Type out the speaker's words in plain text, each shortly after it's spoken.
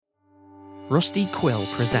Rusty Quill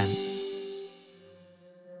presents.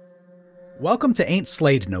 Welcome to Ain't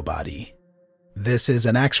Slayed Nobody. This is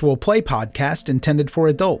an actual play podcast intended for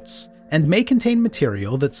adults and may contain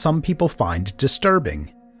material that some people find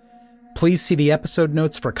disturbing. Please see the episode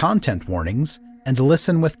notes for content warnings and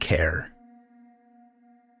listen with care.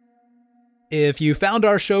 If you found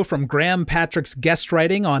our show from Graham Patrick's guest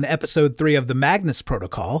writing on episode 3 of the Magnus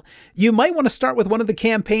Protocol, you might want to start with one of the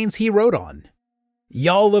campaigns he wrote on.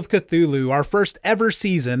 Y'all of Cthulhu, our first ever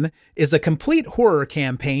season, is a complete horror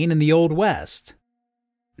campaign in the Old West.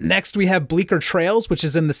 Next we have Bleaker Trails, which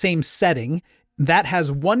is in the same setting. That has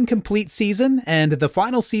one complete season, and the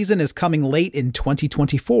final season is coming late in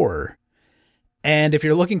 2024. And if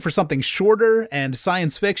you're looking for something shorter and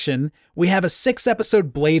science fiction, we have a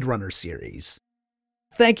 6-episode Blade Runner series.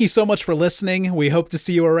 Thank you so much for listening. We hope to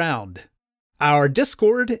see you around. Our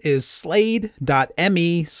Discord is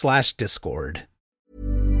slade.me/discord.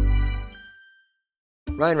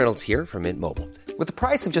 Ryan Reynolds here from Mint Mobile. With the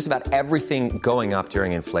price of just about everything going up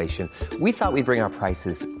during inflation, we thought we'd bring our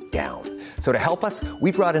prices down. So to help us,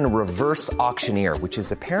 we brought in a reverse auctioneer, which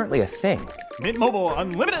is apparently a thing. Mint Mobile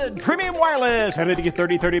Unlimited Premium Wireless. How to get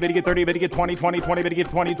 30, 30, bit to get 30, bit to get 20, 20, 20, bit to get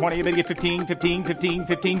 20, 20, bit to get 15, 15, 15,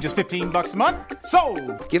 15, just $15 a month?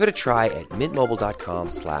 Sold! Give it a try at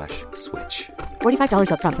mintmobile.com/switch.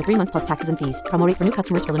 $45 up front for 3 months plus taxes and fees. Promo rate for new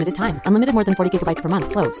customers for limited time. Unlimited more than 40 gigabytes per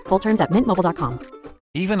month. Slows full terms at mintmobile.com.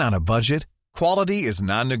 Even on a budget, quality is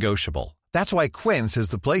non-negotiable. That's why Quince is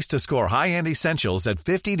the place to score high-end essentials at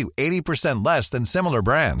 50 to 80% less than similar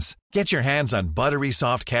brands. Get your hands on buttery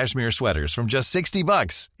soft cashmere sweaters from just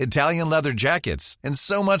 $60, Italian leather jackets, and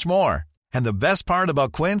so much more. And the best part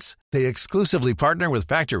about Quince, they exclusively partner with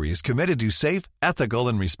factories committed to safe, ethical,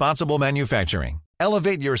 and responsible manufacturing.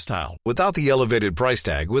 Elevate your style without the elevated price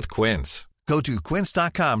tag with Quince. Go to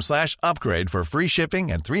quince.com/upgrade for free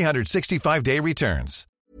shipping and 365-day returns.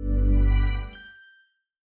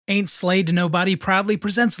 Ain't Slayed Nobody proudly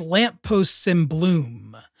presents Lampposts in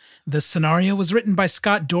Bloom. The scenario was written by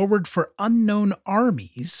Scott Dorward for Unknown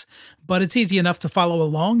Armies, but it's easy enough to follow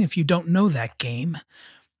along if you don't know that game.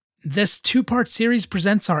 This 2-part series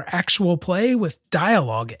presents our actual play with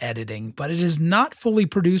dialogue editing, but it is not fully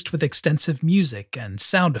produced with extensive music and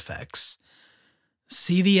sound effects.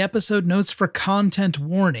 See the episode notes for content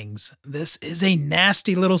warnings. This is a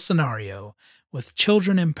nasty little scenario with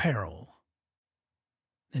children in peril.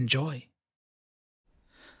 Enjoy.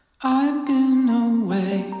 I've been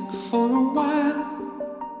away for a while.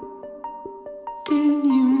 Did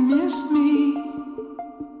you miss me?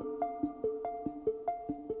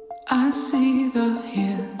 I see the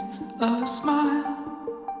hint of a smile.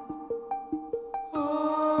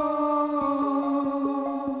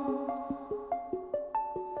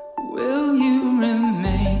 Will you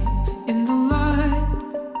remain in the light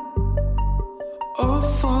or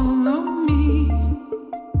follow me?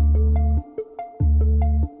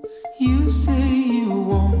 You say you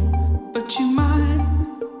won't, but you might.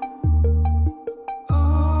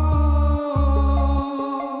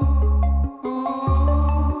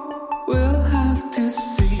 We'll have to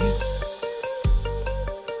see.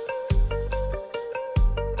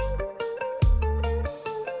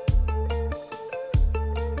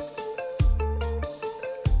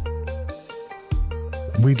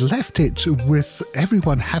 We'd left it with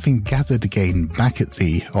everyone having gathered again back at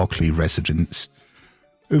the Ockley residence.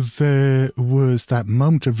 There was that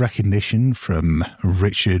moment of recognition from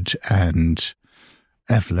Richard and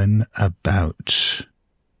Evelyn about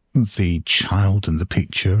the child in the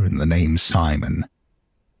picture and the name Simon.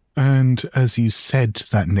 And as you said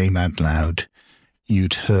that name out loud,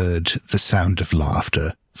 you'd heard the sound of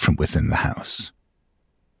laughter from within the house.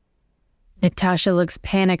 Natasha looks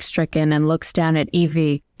panic-stricken and looks down at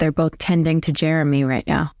Evie. They're both tending to Jeremy right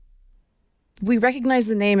now. We recognize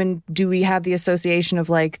the name, and do we have the association of,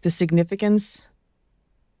 like, the significance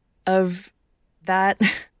of that?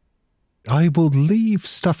 I will leave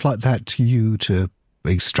stuff like that to you to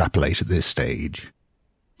extrapolate at this stage.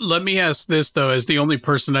 Let me ask this, though, as the only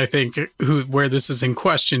person I think where this is in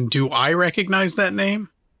question, do I recognize that name?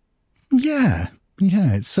 Yeah,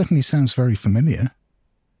 it certainly sounds very familiar.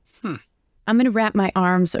 I'm going to wrap my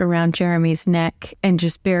arms around Jeremy's neck and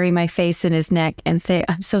just bury my face in his neck and say,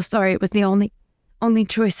 I'm so sorry. It was the only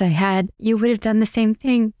choice I had. You would have done the same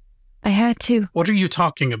thing. I had to. What are you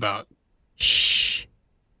talking about? Shh.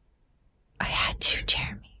 I had to,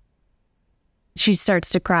 Jeremy. She starts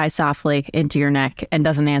to cry softly into your neck and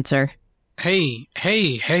doesn't answer. Hey.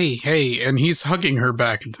 And he's hugging her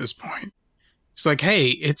back at this point. He's like, hey,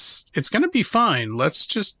 it's going to be fine. We'll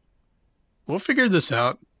figure this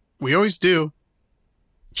out. We always do.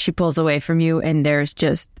 She pulls away from you, and there's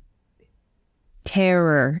just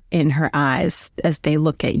terror in her eyes as they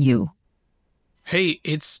look at you. Hey,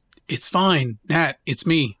 it's fine. Nat, it's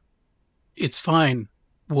me. It's fine.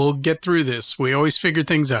 We'll get through this. We always figure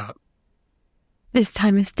things out. This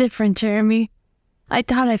time it's different, Jeremy. I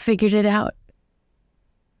thought I figured it out.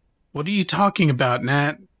 What are you talking about,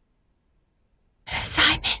 Nat?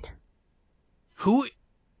 Simon. Who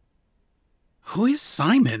is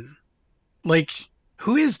Simon? Like,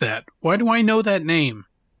 who is that? Why do I know that name?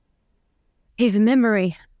 He's a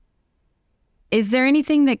memory. Is there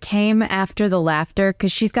anything that came after the laughter?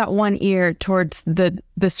 Because she's got one ear towards the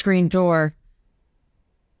screen door.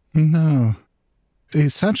 No.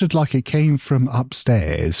 It sounded like it came from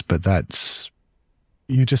upstairs, but that's...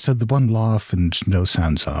 You just had the one laugh and no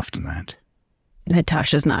sounds after that.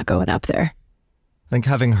 Natasha's not going up there. I think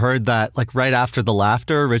having heard that, like right after the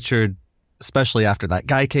laughter, Richard, especially after that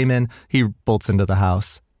guy came in, he bolts into the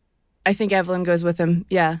house. I think Evelyn goes with him,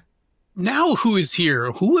 yeah. Now who is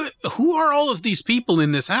here? Who are all of these people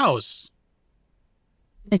in this house?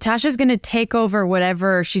 Natasha's going to take over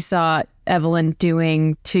whatever she saw Evelyn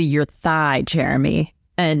doing to your thigh, Jeremy,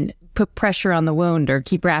 and put pressure on the wound or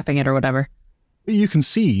keep wrapping it or whatever. You can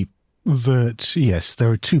see that, yes, there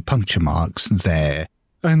are 2 puncture marks there,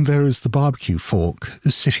 and there is the barbecue fork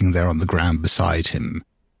sitting there on the ground beside him.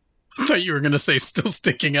 I thought you were going to say still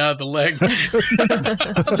sticking out of the leg.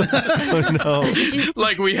 Oh, no.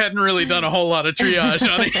 Like we hadn't really done a whole lot of triage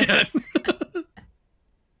on it yet.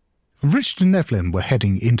 Richard and Evelyn were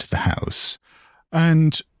heading into the house,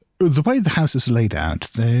 and the way the house is laid out,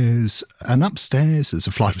 there's an upstairs, there's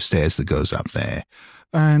a flight of stairs that goes up there,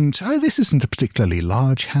 and this isn't a particularly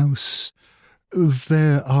large house.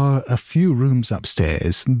 There are a few rooms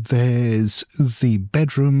upstairs. There's the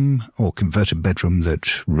bedroom, or converted bedroom,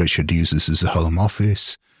 that Richard uses as a home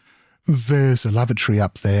office. There's a lavatory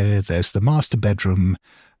up there. There's the master bedroom.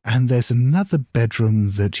 And there's another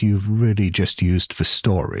bedroom that you've really just used for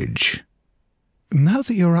storage. Now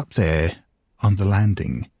that you're up there on the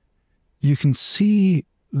landing, you can see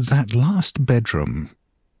that last bedroom.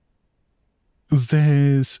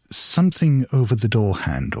 There's something over the door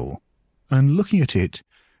handle. And looking at it,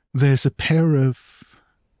 there's a pair of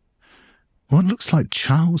what looks like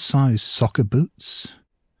child-sized soccer boots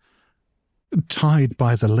tied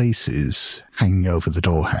by the laces hanging over the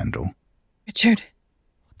door handle. Richard.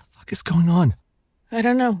 What the fuck is going on? I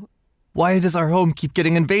don't know. Why does our home keep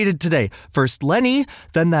getting invaded today? First Lenny,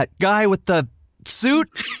 then that guy with the suit.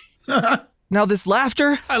 Now this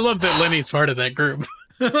laughter. I love that Lenny's part of that group.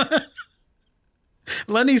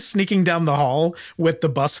 Lenny's sneaking down the hall with the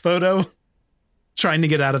bus photo, trying to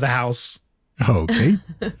get out of the house. Okay.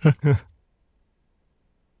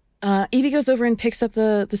 Evie goes over and picks up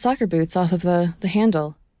the soccer boots off of the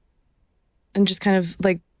handle and just kind of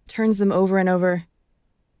like turns them over and over.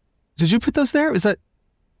 Did you put those there? Is that...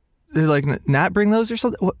 Did like Nat bring those or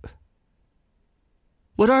something?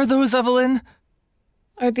 What are those, Evelyn?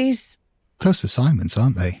 Are these... Those are Simon's,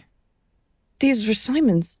 aren't they? These were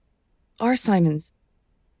Simon's. Our Simon's.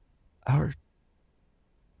 Our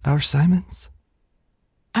Simons?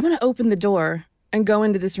 I'm going to open the door and go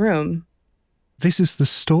into this room. This is the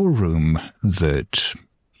storeroom that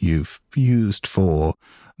you've used for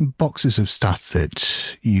boxes of stuff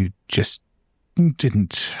that you just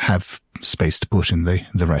didn't have space to put in the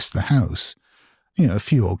rest of the house. You know, a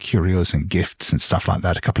few old curios and gifts and stuff like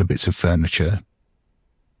that, a couple of bits of furniture.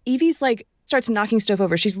 Evie's like, starts knocking stuff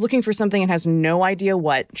over. She's looking for something and has no idea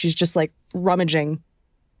what. She's just like rummaging.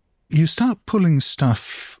 You start pulling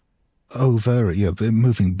stuff over,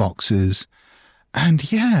 moving boxes,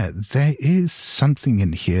 and yeah, there is something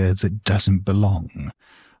in here that doesn't belong.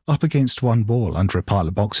 Up against one wall under a pile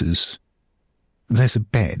of boxes, there's a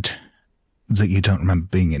bed that you don't remember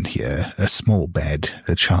being in here, a small bed,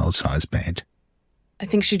 a child-sized bed. I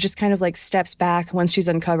think she just kind of like steps back once she's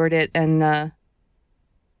uncovered it and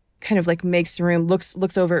kind of like makes room,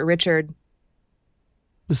 looks over at Richard.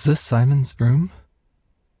 Is this Simon's room?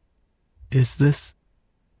 This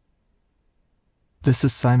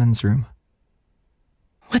is Simon's room.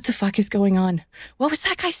 What the fuck is going on? What was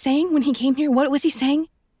that guy saying when he came here? What was he saying?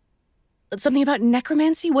 Something about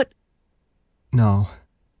necromancy? What? No.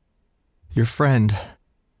 Your friend,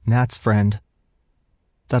 Nat's friend,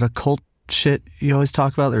 that occult shit you always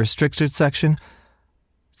talk about, the restricted section,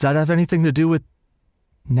 does that have anything to do with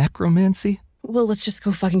necromancy? Well, let's just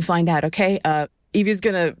go fucking find out, okay? Evie's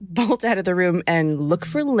gonna bolt out of the room and look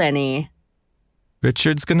for Lenny.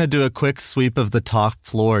 Richard's gonna do a quick sweep of the top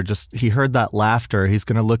floor. He heard that laughter. He's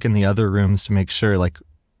gonna look in the other rooms to make sure, like,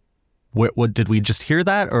 what did we just hear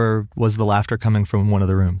that, or was the laughter coming from one of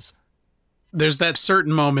the rooms? There's that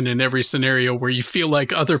certain moment in every scenario where you feel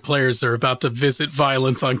like other players are about to visit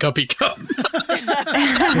violence on Guppy Cup.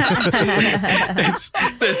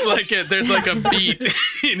 There's like a beat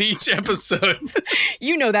in each episode.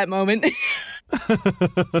 You know that moment.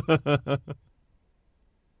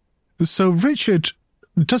 So Richard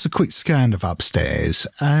does a quick scan of upstairs,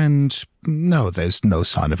 and no, there's no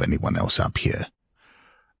sign of anyone else up here.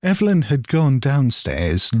 Evelyn had gone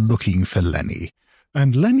downstairs looking for Lenny,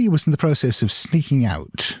 and Lenny was in the process of sneaking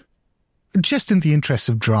out. Just in the interest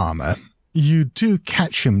of drama, you do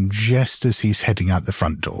catch him just as he's heading out the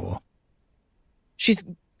front door. She's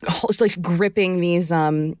like gripping these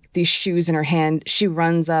shoes in her hand. She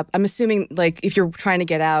runs up. I'm assuming, like, if you're trying to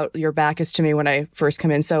get out, your back is to me when I first come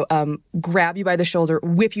in. So grab you by the shoulder,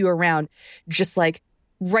 whip you around, just like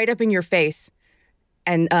right up in your face.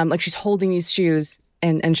 And like she's holding these shoes,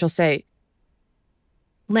 and she'll say,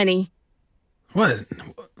 Lenny. What?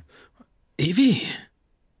 Evie?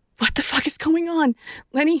 What the fuck is going on?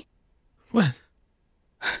 Lenny? What?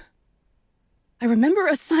 I remember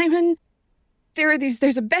a Simon.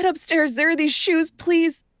 There's a bed upstairs. There are these shoes.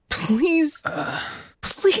 Please, please,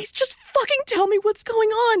 please, just fucking tell me what's going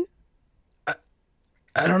on.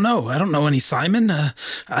 I don't know. I don't know any Simon.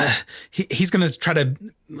 He's going to try to,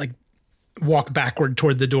 like, walk backward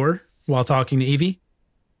toward the door while talking to Evie.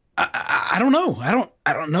 I don't know. I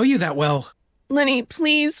don't know you that well. Lenny,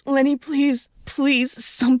 please. Lenny, please. Please.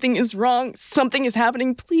 Something is wrong. Something is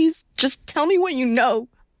happening. Please, just tell me what you know.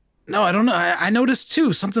 No, I don't know. I noticed,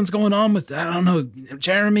 too, something's going on with, I don't know,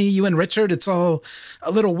 Jeremy, you and Richard. It's all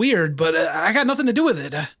a little weird, but I got nothing to do with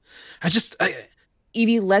it.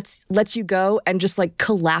 Evie lets you go and just, like,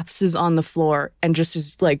 collapses on the floor and just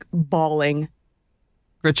is, like, bawling.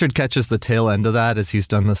 Richard catches the tail end of that as he's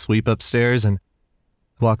done the sweep upstairs and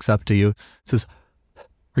walks up to you, says,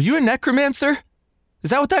 "Are you a necromancer?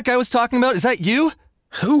 Is that what that guy was talking about? Is that you?"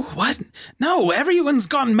 Who? What? No, everyone's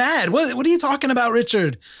gone mad. What are you talking about,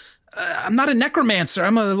 Richard? I'm not a necromancer.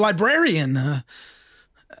 I'm a librarian.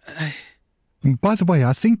 By the way,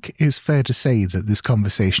 I think it's fair to say that this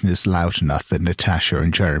conversation is loud enough that Natasha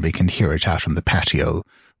and Jeremy can hear it out on the patio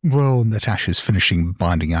while Natasha's finishing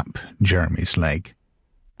binding up Jeremy's leg.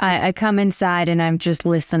 I come inside and I'm just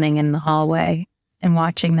listening in the hallway and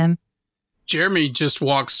watching them. Jeremy just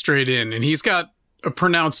walks straight in, and he's got a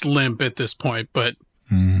pronounced limp at this point, but...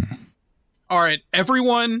 All right,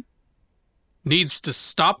 everyone needs to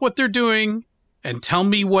stop what they're doing and tell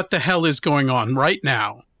me what the hell is going on right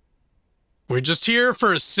now. We're just here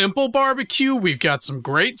for a simple barbecue. We've got some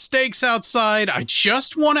great steaks outside. I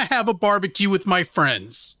just want to have a barbecue with my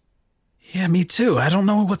friends. Yeah, me too. I don't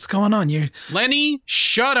know what's going on. Lenny,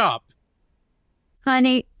 shut up.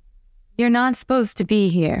 Honey, you're not supposed to be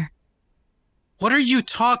here. What are you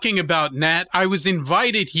talking about, Nat? I was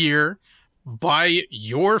invited here by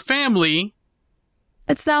your family.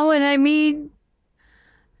 That's not what I mean.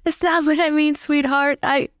 That's not what I mean, sweetheart.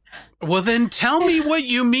 Well, then tell me what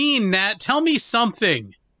you mean, Nat. Tell me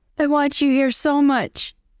something. I want you here so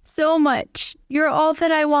much. So much. You're all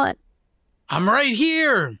that I want. I'm right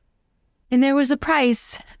here. And there was a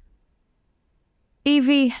price.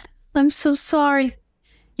 Evie, I'm so sorry.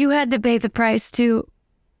 You had to pay the price, too.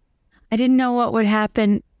 I didn't know what would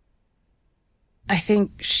happen. I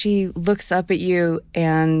think she looks up at you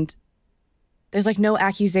and there's like no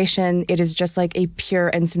accusation. It is just like a pure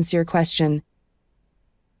and sincere question.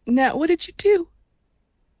 Nat, what did you do?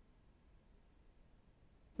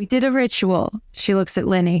 We did a ritual. She looks at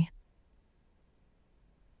Lenny.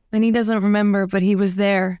 Lenny doesn't remember, but he was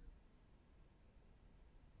there.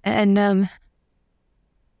 And,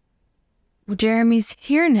 Jeremy's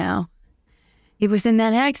here now. He was in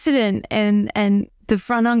that accident and the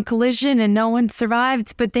front-on collision and no one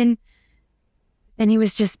survived, but then he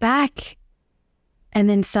was just back. And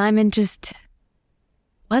then Simon just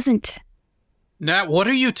wasn't. Nat, what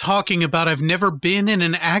are you talking about? I've never been in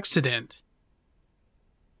an accident.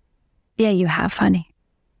 Yeah, you have, honey.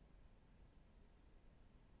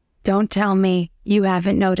 Don't tell me you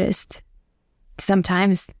haven't noticed.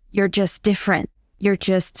 Sometimes you're just different. You're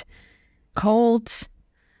just cold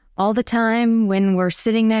all the time when we're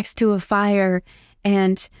sitting next to a fire.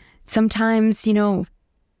 And sometimes,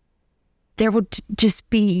 there would just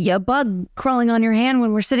be a bug crawling on your hand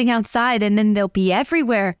when we're sitting outside, and then they'll be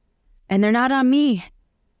everywhere. And they're not on me.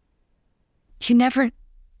 Do you never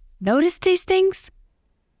notice these things?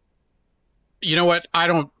 You know what? I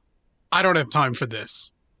don't have time for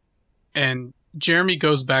this. And Jeremy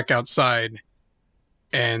goes back outside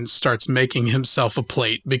and starts making himself a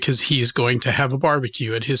plate because he's going to have a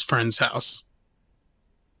barbecue at his friend's house.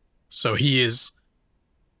 So he is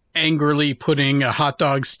angrily putting a hot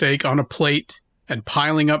dog steak on a plate and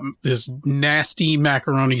piling up this nasty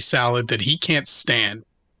macaroni salad that he can't stand.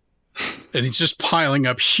 And he's just piling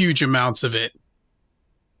up huge amounts of it.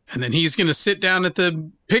 And then he's going to sit down at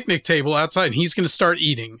the picnic table outside and he's going to start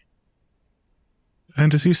eating.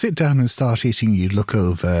 And as you sit down and start eating, you look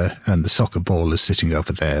over and the soccer ball is sitting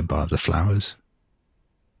over there by the flowers.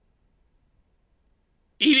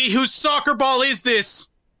 Edie, whose soccer ball is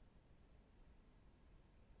this?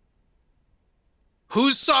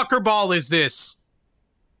 Whose soccer ball is this?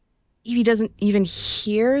 Evie doesn't even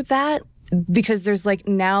hear that because there's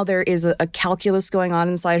now there is a calculus going on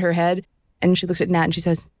inside her head. And she looks at Nat and she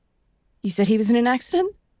says, "You said he was in an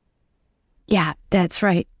accident?" Yeah, that's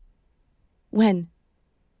right. When?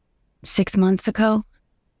 6 months ago.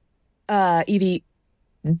 Evie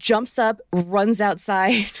jumps up, runs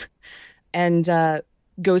outside, and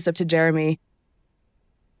goes up to Jeremy.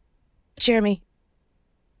 "Jeremy,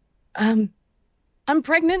 I'm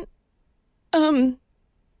pregnant. And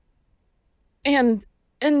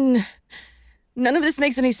none of this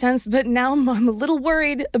makes any sense, but now I'm a little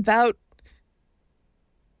worried about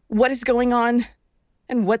what is going on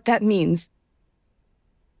and what that means."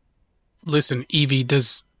 Listen, Evie,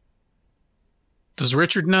 does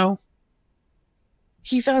Richard know?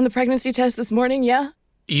 He found the pregnancy test this morning, yeah?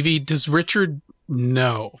 Evie, does Richard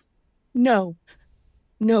know? No,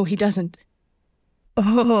 he doesn't.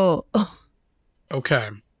 Oh. Okay.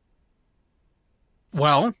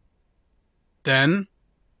 Well, then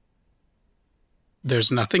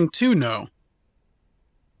there's nothing to know.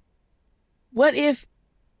 What if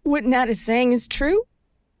what Nat is saying is true?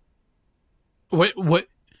 What?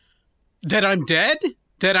 That I'm dead?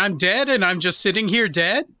 That I'm dead and I'm just sitting here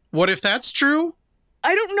dead? What if that's true?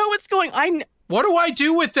 I don't know what's going on. What do I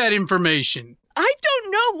do with that information? I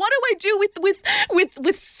don't know. What do I do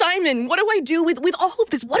with Simon? What do I do with all of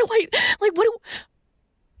this?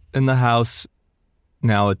 In the house,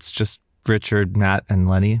 now it's just Richard, Nat, and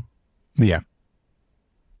Lenny. Yeah.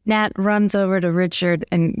 Nat runs over to Richard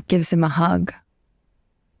and gives him a hug.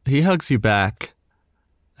 He hugs you back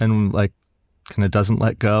and, kind of doesn't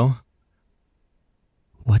let go.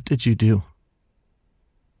 What did you do?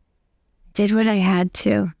 Did what I had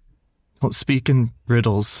to. Don't speak in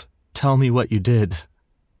riddles. Tell me what you did.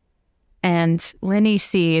 And Lenny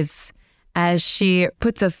sees as she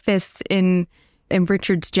puts a fist in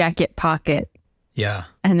Richard's jacket pocket. Yeah.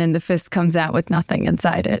 And then the fist comes out with nothing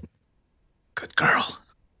inside it. Good girl.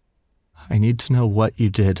 I need to know what you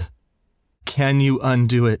did. Can you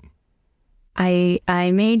undo it?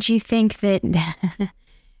 I made you think that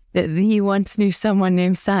that he once knew someone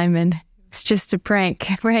named Simon. It's just a prank,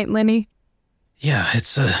 right, Lenny? Yeah,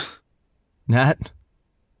 it's Nat?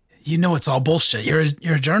 You know it's all bullshit.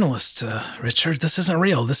 You're a journalist, Richard. This isn't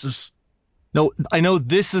real. This is... No, I know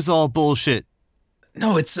this is all bullshit.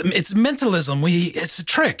 No, it's mentalism. It's a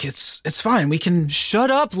trick. It's fine. We can...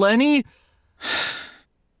 Shut up, Lenny!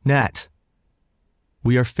 Nat,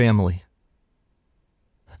 we are family.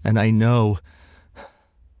 And I know,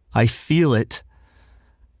 I feel it,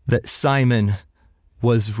 that Simon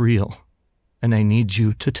was real. And I need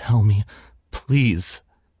you to tell me, please,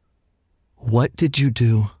 what did you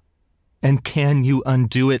do? And can you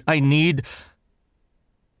undo it? I need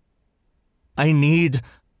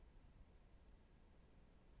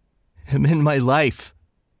him in my life.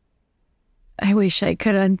 I wish I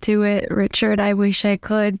could undo it, Richard. I wish I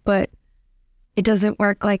could, but it doesn't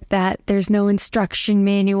work like that. There's no instruction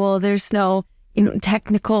manual. There's no,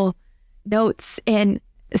 technical notes. And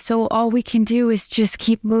so all we can do is just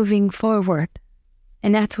keep moving forward.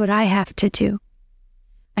 And that's what I have to do.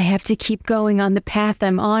 I have to keep going on the path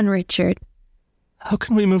I'm on, Richard. How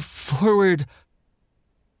can we move forward?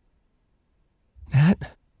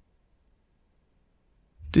 Nat?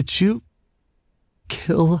 Did you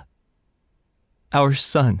kill our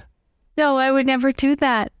son? No, I would never do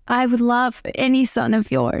that. I would love any son of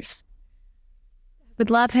yours. I would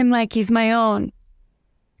love him like he's my own.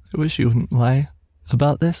 I wish you wouldn't lie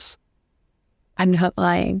about this. I'm not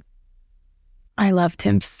lying. I loved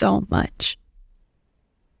him so much.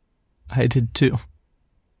 I did too.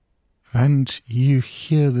 And you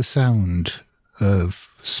hear the sound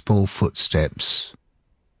of small footsteps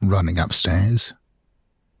running upstairs.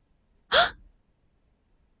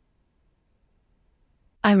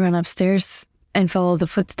 I run upstairs and follow the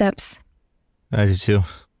footsteps. I do too.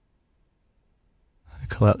 I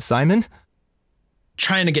call out, Simon?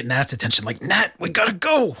 Trying to get Nat's attention. Nat, we gotta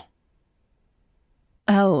go.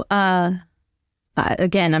 Oh,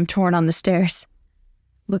 again, I'm torn on the stairs,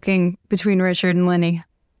 looking between Richard and Lenny.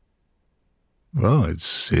 Well,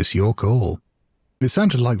 it's your call. It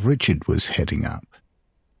sounded like Richard was heading up.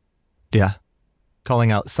 Yeah.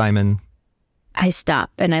 Calling out Simon. I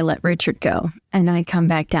stop and I let Richard go, and I come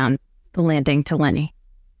back down the landing to Lenny.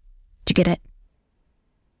 Did you get it?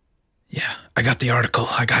 Yeah, I got the article.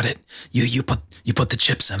 I got it. You put the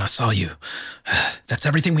chips in. I saw you. That's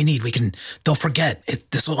everything we need. They'll forget.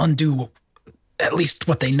 This will undo at least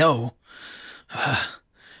what they know.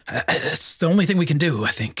 It's the only thing we can do, I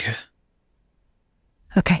think.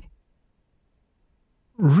 Okay.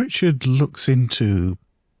 Richard looks into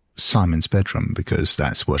Simon's bedroom because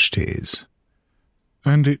that's what it is.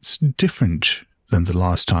 And it's different than the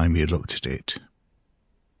last time you looked at it.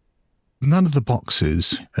 None of the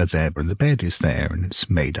boxes are there, but the bed is there and it's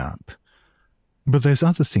made up. But there's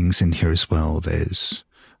other things in here as well. There's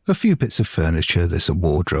a few bits of furniture, there's a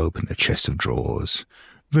wardrobe and a chest of drawers.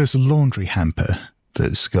 There's a laundry hamper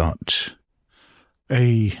that's got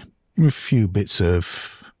a few bits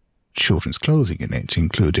of children's clothing in it,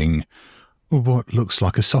 including what looks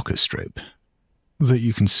like a soccer strip that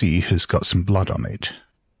you can see has got some blood on it.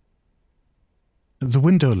 The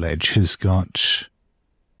window ledge has got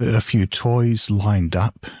a few toys lined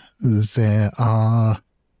up. There are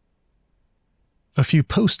a few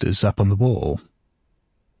posters up on the wall.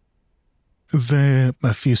 There are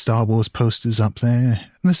a few Star Wars posters up there.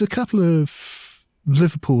 And there's a couple of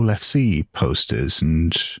Liverpool FC posters,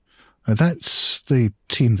 and that's the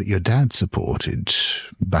team that your dad supported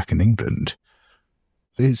back in England.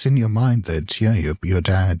 It's in your mind that, yeah, your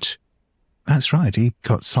dad... That's right, he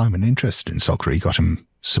got Simon interested in soccer. He got him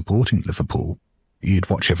supporting Liverpool. You'd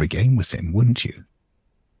watch every game with him, wouldn't you?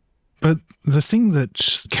 But the thing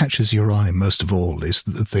that catches your eye most of all is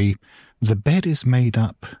that the bed is made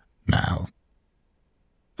up now.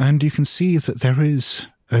 And you can see that there is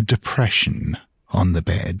a depression on the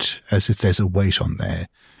bed, as if there's a weight on there,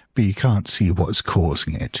 but you can't see what's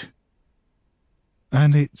causing it.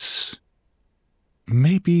 And it's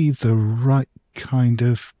maybe the right kind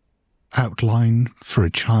of outline for a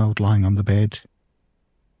child lying on the bed.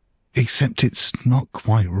 Except it's not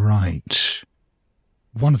quite right.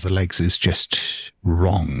 One of the legs is just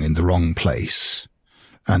wrong, in the wrong place,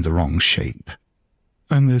 and the wrong shape.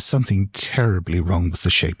 And there's something terribly wrong with the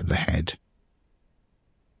shape of the head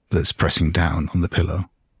that's pressing down on the pillow.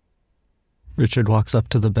 Richard walks up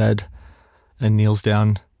to the bed and kneels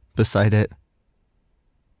down beside it.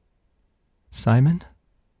 Simon?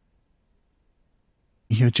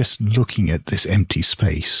 You're just looking at this empty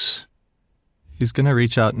space. He's going to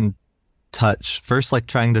reach out and touch. First, like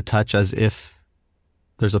trying to touch as if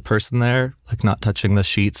there's a person there, like not touching the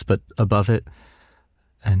sheets, but above it.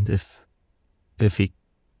 And if he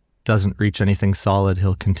doesn't reach anything solid,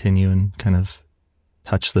 he'll continue and kind of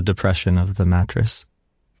touch the depression of the mattress.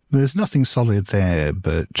 There's nothing solid there,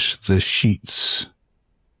 but the sheets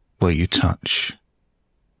where you touch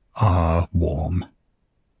are warm.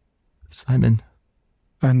 Simon.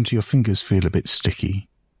 And your fingers feel a bit sticky.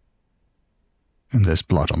 And there's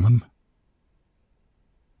blood on them.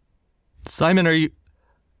 Simon,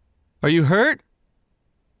 are you hurt?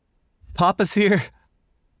 Papa's here.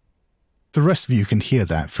 The rest of you can hear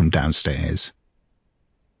that from downstairs.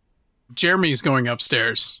 Jeremy's going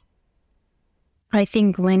upstairs. I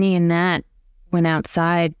think Lenny and Nat went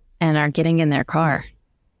outside and are getting in their car.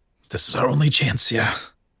 This is our only chance, yeah.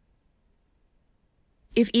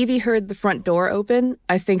 If Evie heard the front door open,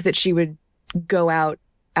 I think that she would go out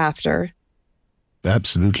after.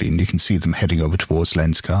 Absolutely, and you can see them heading over towards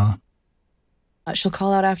Len's car. She'll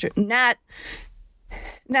call out after, Nat,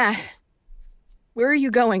 where are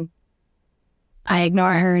you going? I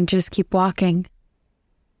ignore her and just keep walking.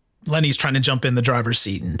 Lenny's trying to jump in the driver's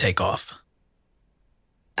seat and take off.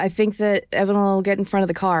 I think that Evan will get in front of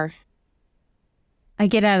the car. I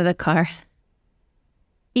get out of the car.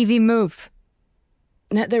 Evie, move.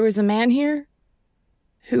 Nat, there was a man here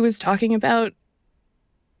who was talking about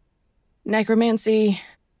necromancy,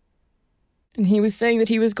 and he was saying that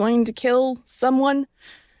he was going to kill someone,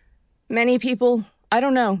 many people. I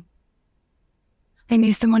don't know. I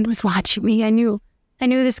knew someone was watching me. I knew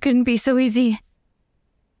this couldn't be so easy.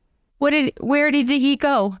 Where did he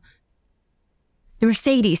go? The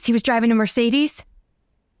Mercedes. He was driving a Mercedes?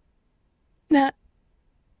 Nat,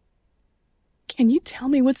 can you tell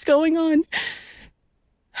me what's going on?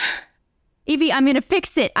 Evie, I'm going to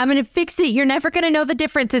fix it. You're never going to know the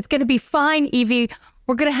difference. It's going to be fine, Evie.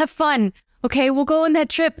 We're going to have fun. Okay, we'll go on that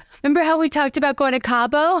trip. Remember how we talked about going to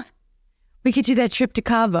Cabo? We could do that trip to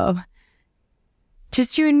Cabo.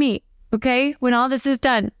 Just you and me, okay? When all this is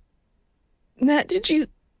done. Nat, did you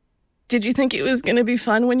think it was going to be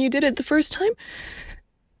fun when you did it the first time?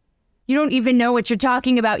 You don't even know what you're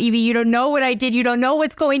talking about, Evie. You don't know what I did. You don't know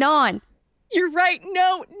what's going on. You're right.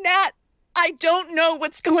 No, Nat. I don't know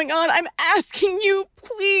what's going on. I'm asking you,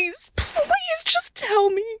 please, just tell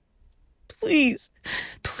me. Please.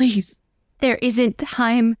 There isn't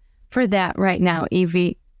time for that right now,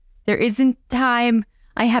 Evie. There isn't time.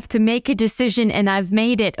 I have to make a decision, and I've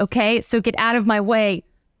made it, okay? So get out of my way.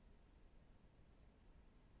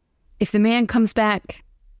 If the man comes back,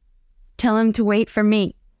 tell him to wait for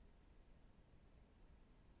me.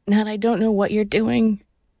 Nat, I don't know what you're doing.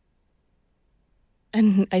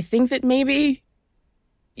 And I think that maybe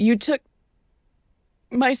you took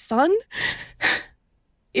my son.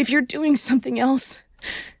 If you're doing something else,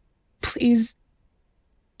 please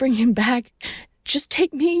bring him back. Just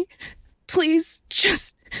take me. Please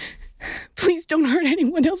don't hurt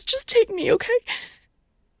anyone else. Just take me, okay?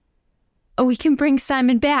 Oh, we can bring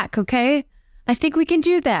Simon back, okay? I think we can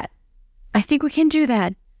do that.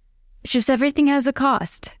 It's just everything has a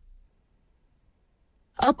cost.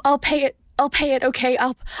 I'll pay it. I'll pay it, okay?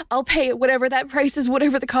 I'll pay it. Whatever that price is,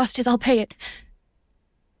 whatever the cost is, I'll pay it.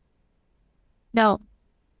 No,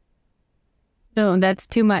 that's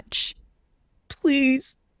too much.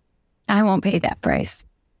 Please. I won't pay that price.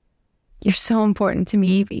 You're so important to me,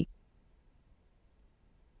 Evie.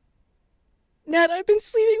 Nat, I've been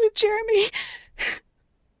sleeping with Jeremy.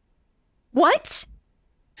 What?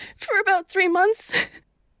 For about 3 months.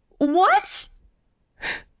 What?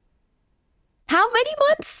 How many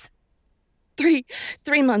months? 3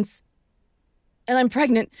 months. And I'm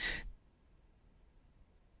pregnant.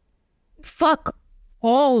 Fuck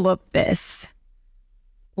all of this.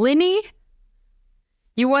 Linny?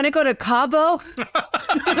 You want to go to Cabo?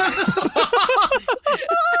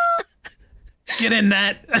 Get in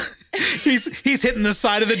that. He's hitting the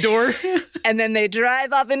side of the door. And then they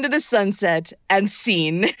drive off into the sunset and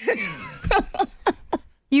scene.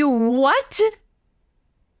 You what?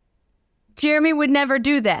 Jeremy would never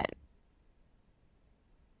do that.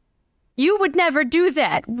 You would never do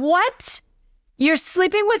that. What? You're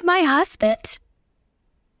sleeping with my husband?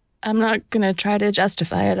 I'm not going to try to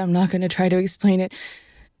justify it. I'm not going to try to explain it.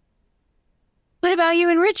 What about you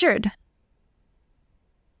and Richard?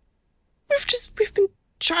 We've been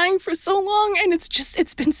trying for so long, and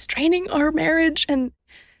it's been straining our marriage, and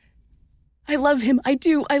I love him. I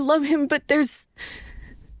do. I love him, but there's...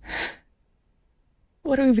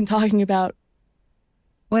 What are we even talking about?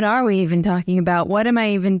 What are we even talking about? What am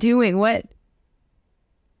I even doing? What?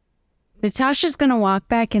 Natasha's going to walk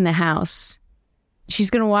back in the house. She's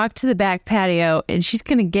going to walk to the back patio, and she's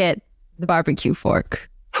going to get the barbecue fork.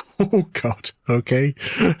 Oh, God. Okay.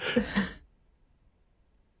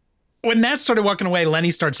 When Nat started walking away,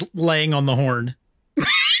 Lenny starts laying on the horn.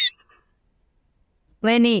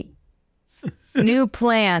 Lenny, new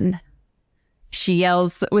plan. She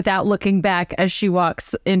yells without looking back as she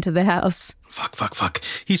walks into the house. Fuck.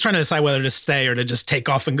 He's trying to decide whether to stay or to just take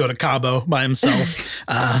off and go to Cabo by himself.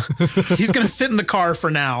 He's going to sit in the car for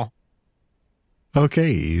now.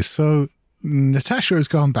 Okay, so Natasha has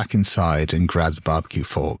gone back inside and grabbed the barbecue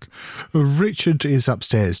fork. Richard is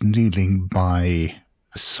upstairs kneeling by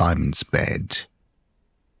Simon's bed.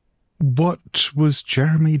 What was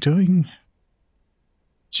Jeremy doing?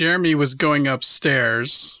 Jeremy was going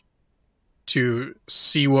upstairs to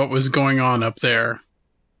see what was going on up there.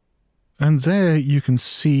 And there you can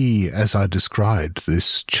see, as I described,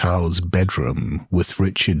 this child's bedroom with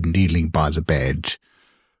Richard kneeling by the bed,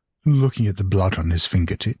 looking at the blood on his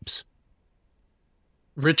fingertips.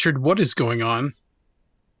 Richard, what is going on?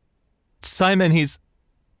 Simon, he's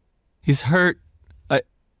hurt.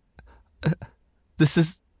 This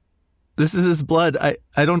is his blood.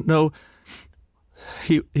 I don't know.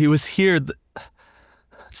 He was here.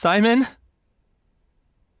 Simon,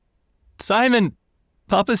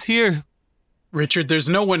 Papa's here. Richard, there's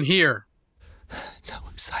no one here. No,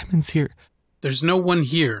 Simon's here. There's no one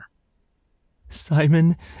here.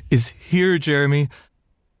 Simon is here, Jeremy.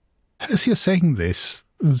 As you're saying this,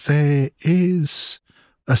 there is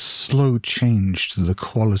a slow change to the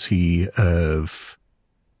quality of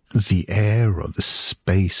the air or the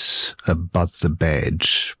space above the bed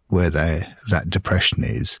where that depression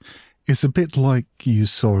is a bit like you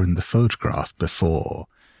saw in the photograph before,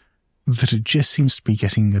 that it just seems to be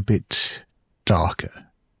getting a bit darker.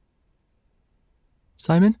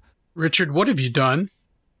 Simon? Richard, what have you done?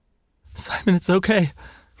 Simon, it's okay.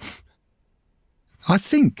 I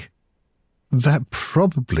think that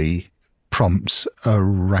probably prompts a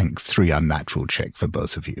rank 3 unnatural check for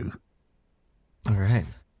both of you. All right.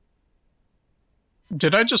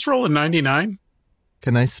 Did I just roll a 99?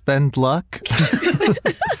 Can I spend luck?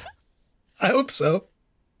 I hope so.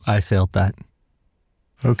 I failed that.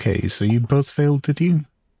 Okay, so you both failed, did you?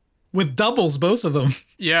 With doubles, both of them.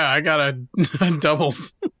 Yeah, I got a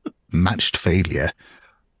doubles. matched failure.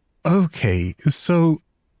 Okay, so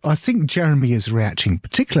I think Jeremy is reacting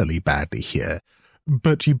particularly badly here,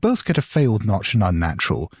 but you both get a failed notch and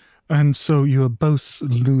unnatural, and so you are both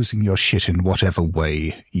losing your shit in whatever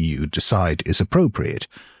way you decide is appropriate.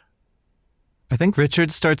 I think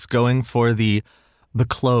Richard starts going for the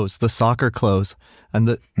clothes, the soccer clothes, and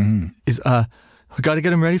we got to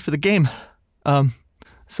get him ready for the game.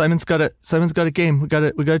 Simon's got a game. We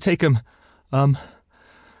got to take him.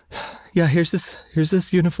 Yeah, here's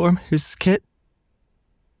this uniform. Here's his kit.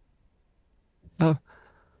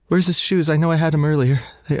 Where's his shoes? I know I had them earlier.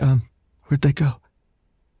 Where'd they go?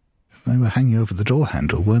 They were hanging over the door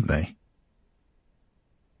handle, weren't they?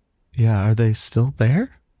 Yeah, are they still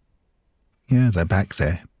there? Yeah, they're back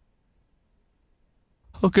there.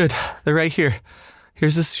 Oh, good. They're right here.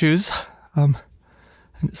 Here's his shoes.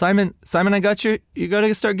 Simon, I got you. You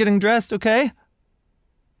gotta start getting dressed, okay?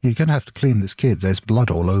 You're gonna have to clean this kid. There's blood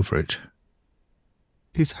all over it.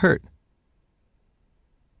 He's hurt.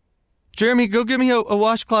 Jeremy, go get me a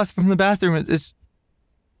washcloth from the bathroom. It's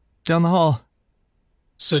down the hall.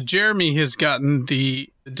 So Jeremy has gotten the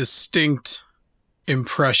distinct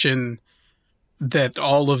impression that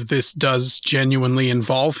all of this does genuinely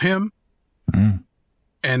involve him. Mm.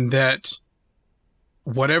 And that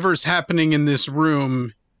whatever's happening in this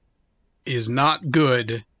room is not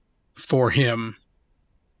good for him.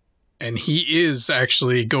 And he is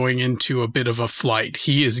actually going into a bit of a flight.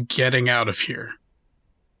 He is getting out of here.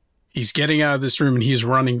 He's getting out of this room and he's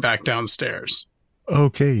running back downstairs.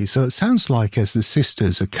 Okay, so it sounds like as the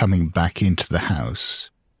sisters are coming back into the house,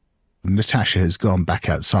 Natasha has gone back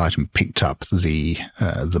outside and picked up the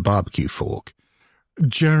barbecue fork.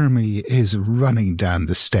 Jeremy is running down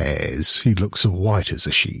the stairs. He looks white as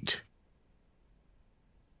a sheet.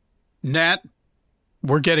 Nat,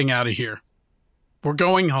 we're getting out of here. We're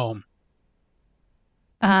going home.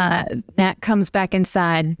 Nat comes back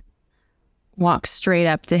inside, walks straight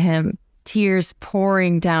up to him, tears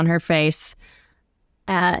pouring down her face,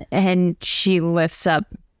 and she lifts up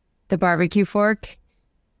the barbecue fork,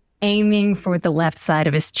 aiming for the left side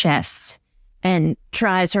of his chest, and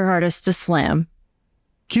tries her hardest to slam.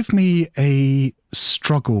 Give me a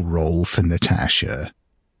struggle roll for Natasha.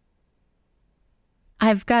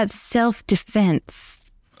 I've got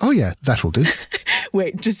self-defense. Oh yeah, that'll do.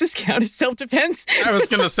 Wait, does this count as self-defense? I was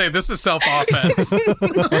going to say, this is self-offense.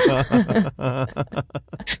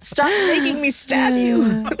 Stop making me stab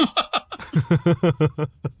you.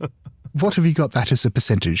 What have you got that as a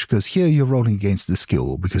percentage? Because here you're rolling against the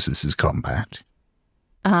skill because this is combat.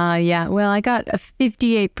 Yeah, well, I got a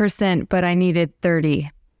 58%, but I needed 30.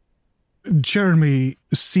 Jeremy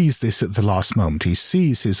sees this at the last moment. He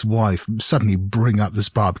sees his wife suddenly bring up this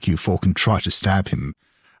barbecue fork and try to stab him,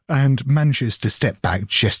 and manages to step back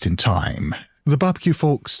just in time. The barbecue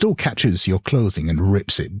fork still catches your clothing and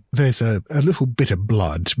rips it. There's a little bit of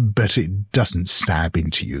blood, but it doesn't stab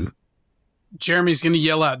into you. Jeremy's going to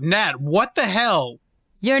yell out, Nat, what the hell?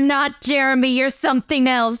 You're not Jeremy, you're something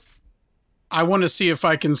else. I want to see if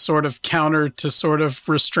I can sort of counter to sort of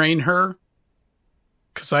restrain her.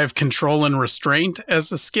 Because I have control and restraint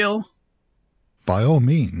as a skill. By all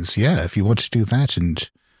means, yeah, if you want to do that and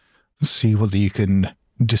see whether you can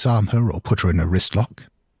disarm her or put her in a wrist lock.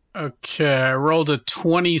 Okay, I rolled a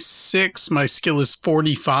 26. My skill is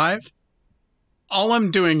 45. All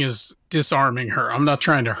I'm doing is disarming her. I'm not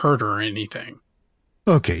trying to hurt her or anything.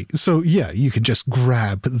 Okay, so yeah, you can just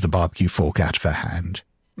grab the barbecue fork out of her hand.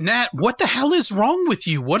 Nat, what the hell is wrong with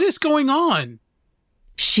you? What is going on?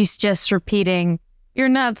 She's just repeating, you're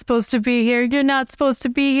not supposed to be here. You're not supposed to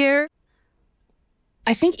be here.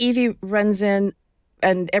 I think Evie runs in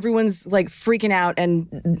and everyone's like freaking out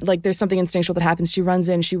and like there's something instinctual that happens. She runs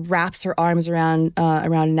in, she wraps her arms around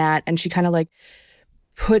Nat and she kind of like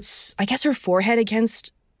puts, I guess, her forehead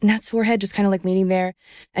against Nat's forehead, just kind of like leaning there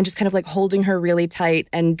and just kind of like holding her really tight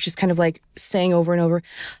and just kind of like saying over and over,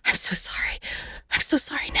 I'm so sorry. I'm so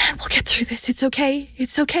sorry, Nat. We'll get through this. It's okay.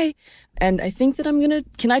 It's okay. And I think that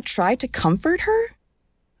can I try to comfort her?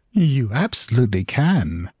 You absolutely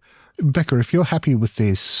can. Becca, if you're happy with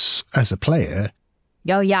this as a player...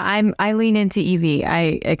 Oh, yeah, I lean into Evie.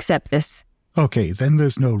 I accept this. Okay, then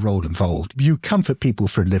there's no role involved. You comfort people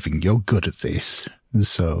for a living. You're good at this.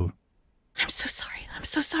 So... I'm so sorry. I'm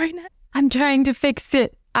so sorry, Nat. I'm trying to fix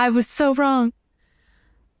it. I was so wrong.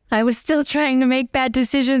 I was still trying to make bad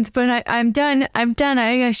decisions, but I'm done. I'm done.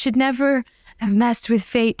 I should never have messed with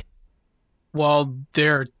fate. While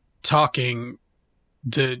they're talking,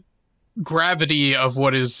 the gravity of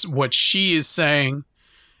what she is saying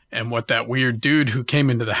and what that weird dude who came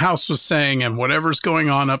into the house was saying and whatever's going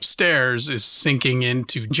on upstairs is sinking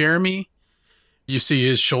into Jeremy. You see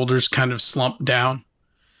his shoulders kind of slump down,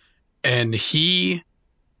 and he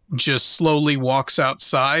just slowly walks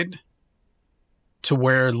outside to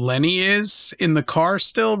where Lenny is in the car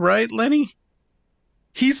still, right, Lenny?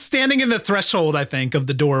 He's standing in the threshold, I think, of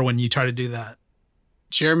the door when you try to do that.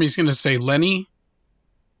 Jeremy's going to say, Lenny,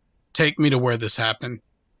 take me to where this happened.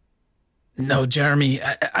 No, Jeremy,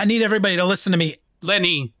 I need everybody to listen to me.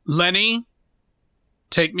 Lenny,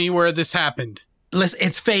 take me where this happened. Listen,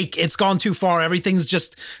 it's fake. It's gone too far. Everything's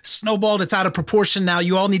just snowballed. It's out of proportion now.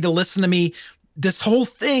 You all need to listen to me. This whole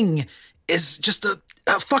thing is just a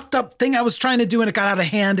fucked up thing I was trying to do, and it got out of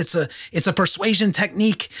hand. It's a persuasion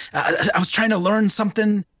technique. I was trying to learn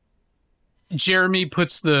something. Jeremy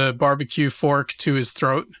puts the barbecue fork to his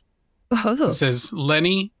throat. And says,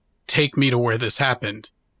 Lenny, take me to where this happened.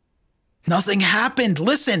 Nothing happened.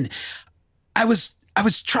 Listen, I was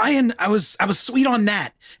sweet on Nat,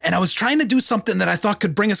 and I was trying to do something that I thought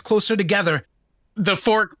could bring us closer together. The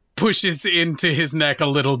fork pushes into his neck a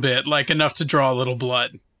little bit, like enough to draw a little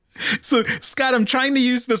blood. So, Scott, I'm trying to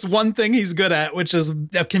use this one thing he's good at, which is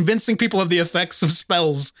convincing people of the effects of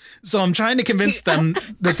spells. So I'm trying to convince them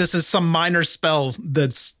that this is some minor spell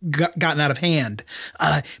that's gotten out of hand.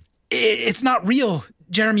 It's not real.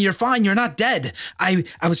 Jeremy, you're fine. You're not dead. I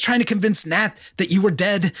was trying to convince Nat that you were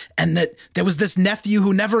dead and that there was this nephew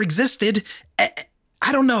who never existed.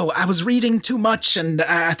 I don't know. I was reading too much and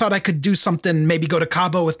I thought I could do something, maybe go to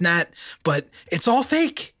Cabo with Nat, but it's all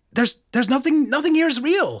fake. There's nothing here is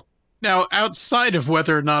real. Now, outside of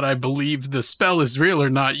whether or not I believe the spell is real or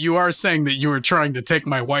not, you are saying that you were trying to take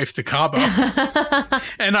my wife to Cabo.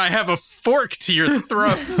 And I have a fork to your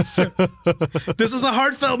throat. This is a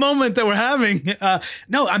heartfelt moment that we're having.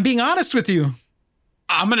 No, I'm being honest with you.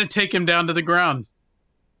 I'm going to take him down to the ground.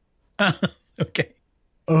 Okay.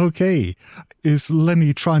 Okay. Is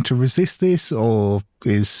Lenny trying to resist this, or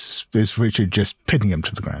is Richard just pinning him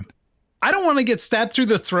to the ground? I don't want to get stabbed through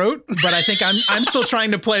the throat, but I think I'm still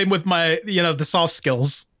trying to play with my, the soft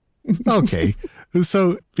skills. Okay.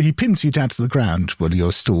 So he pins you down to the ground while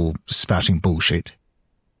you're still spouting bullshit.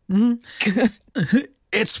 Mm-hmm.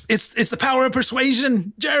 It's the power of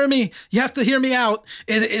persuasion, Jeremy. You have to hear me out.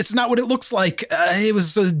 It's not what it looks like. It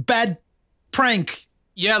was a bad prank.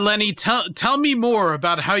 Yeah, Lenny, tell me more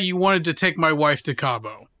about how you wanted to take my wife to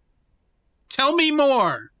Cabo. Tell me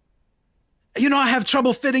more. I have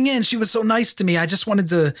trouble fitting in. She was so nice to me. I just wanted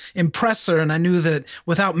to impress her, and I knew that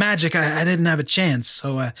without magic, I didn't have a chance.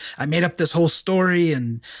 So I made up this whole story,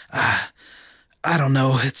 and I don't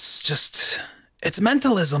know. It's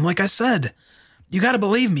mentalism, like I said. You got to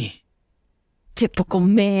believe me. Typical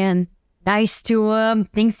man. Nice to him.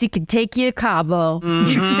 Thinks he could take you to Cabo.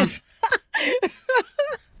 Mm-hmm.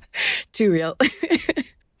 Too real.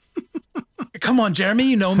 Come on, Jeremy.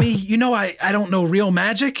 You know me. You know I don't know real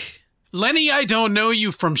magic. Lenny, I don't know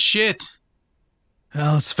you from shit.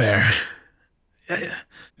 Well, that's fair.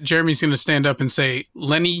 Jeremy's going to stand up and say,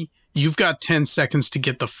 Lenny, you've got 10 seconds to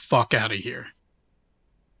get the fuck out of here.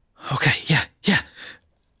 Okay, yeah.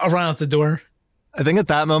 I'll run out the door. I think at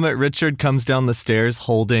that moment, Richard comes down the stairs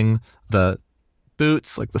holding the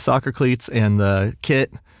boots, like the soccer cleats and the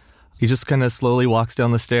kit. He just kind of slowly walks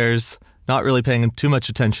down the stairs, not really paying too much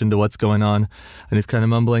attention to what's going on. And he's kind of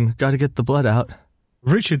mumbling, gotta get the blood out.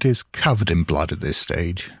 Richard is covered in blood at this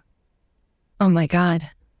stage. Oh my God.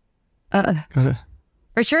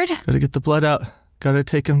 Richard? Gotta get the blood out. Gotta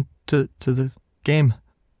take him to the game.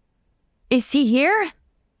 Is he here?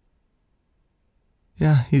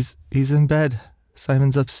 Yeah, he's in bed.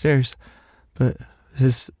 Simon's upstairs. But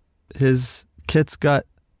his kit's got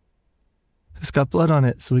blood on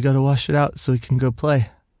it, so we gotta wash it out so he can go play.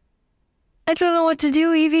 I don't know what to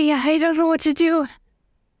do, Evie. I don't know what to do.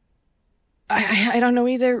 I don't know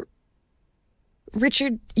either.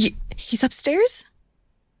 Richard, he's upstairs?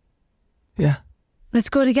 Yeah. Let's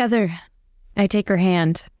go together. I take her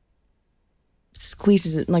hand.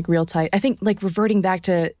 Squeezes it real tight. I think reverting back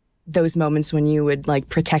to those moments when you would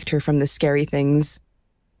protect her from the scary things.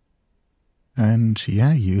 And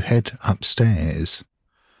yeah, you head upstairs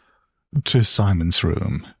to Simon's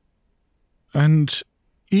room. And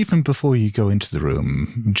even before you go into the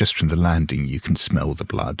room, just from the landing, you can smell the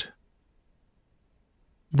blood.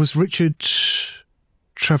 Was Richard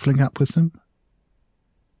traveling up with them?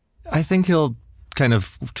 I think he'll kind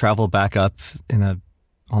of travel back up in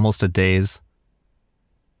almost a daze.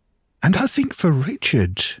 And I think for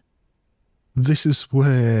Richard, this is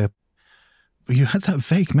where you had that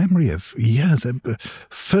vague memory of,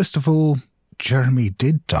 first of all, Jeremy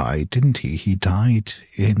did die, didn't he? He died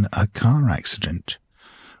in a car accident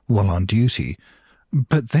while on duty.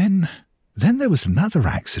 But then there was another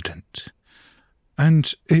accident.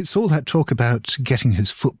 And it's all that talk about getting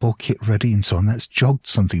his football kit ready and so on. That's jogged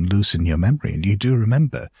something loose in your memory. And you do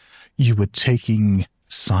remember you were taking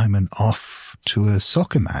Simon off to a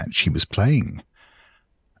soccer match he was playing.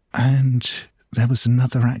 And there was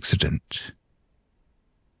another accident.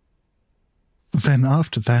 Then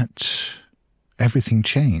after that, everything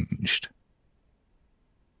changed.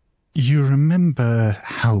 You remember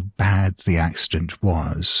how bad the accident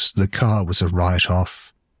was. The car was a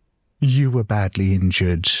write-off. You were badly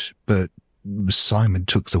injured, but Simon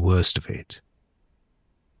took the worst of it.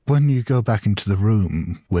 When you go back into the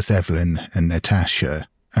room with Evelyn and Natasha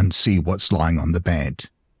and see what's lying on the bed,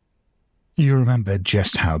 you remember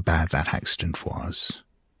just how bad that accident was.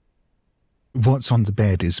 What's on the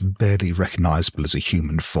bed is barely recognizable as a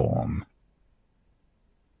human form.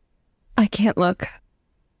 I can't look.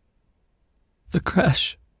 The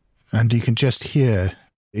crash. And you can just hear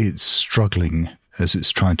it struggling as it's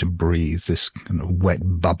trying to breathe, this kind of wet,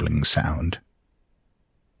 bubbling sound.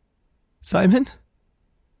 Simon?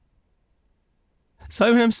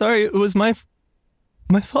 Simon, I'm sorry. It was my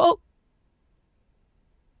fault.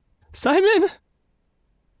 Simon!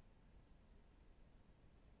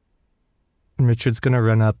 And Richard's gonna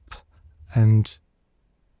run up and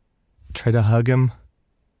try to hug him.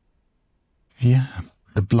 Yeah,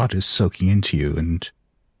 the blood is soaking into you, and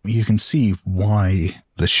you can see why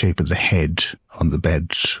the shape of the head on the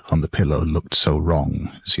bed, on the pillow, looked so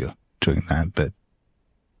wrong as you're doing that, but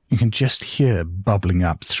you can just hear bubbling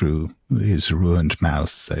up through his ruined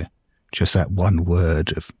mouth just that one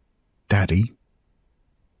word of Daddy.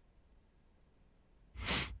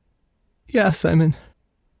 Yeah, Simon.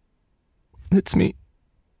 It's me.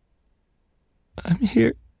 I'm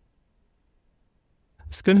here.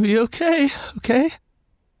 It's gonna be okay, okay?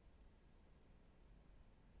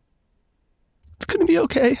 It's gonna be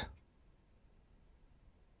okay.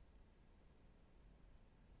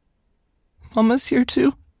 Mama's here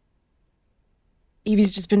too.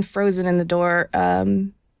 Evie's just been frozen in the door,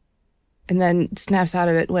 and then snaps out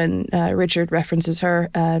of it when Richard references her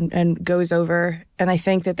and goes over. And I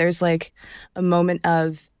think that there's like a moment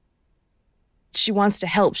of she wants to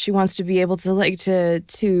help. She wants to be able to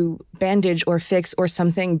to bandage or fix or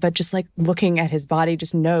something, but just like looking at his body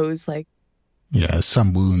just knows like. Yeah,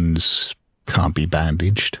 some wounds can't be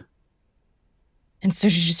bandaged. And so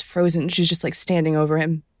she's just frozen. She's just like standing over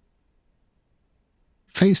him.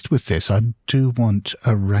 Faced with this, I do want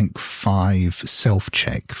a rank 5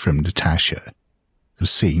 self-check from Natasha,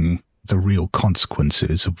 seeing the real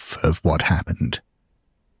consequences of what happened.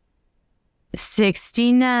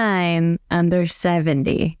 69 under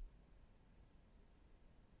 70.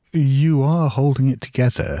 You are holding it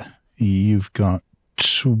together. You've got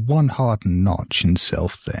one hardened notch in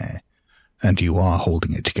self there, and you are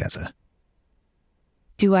holding it together.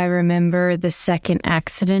 Do I remember the second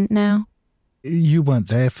accident now? You weren't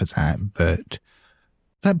there for that, but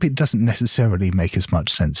that bit doesn't necessarily make as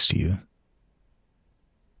much sense to you.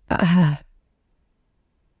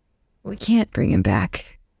 We can't bring him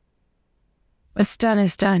back. What's done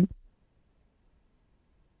is done.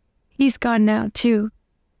 He's gone now, too.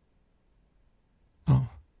 Oh.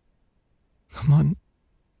 Come on.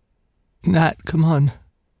 Nat, come on.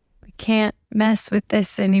 We can't mess with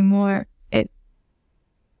this anymore. It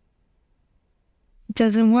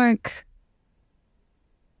doesn't work.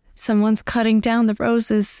 Someone's cutting down the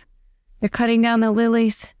roses. They're cutting down the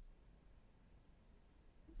lilies.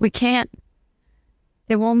 We can't.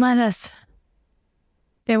 They won't let us.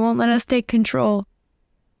 They won't let us take control.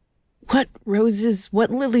 What roses?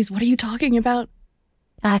 What lilies? What are you talking about?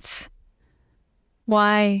 That's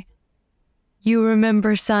why you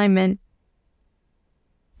remember Simon.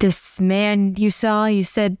 This man you saw, you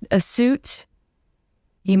said a suit?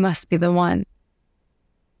 He must be the one.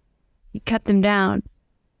 He cut them down.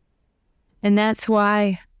 And that's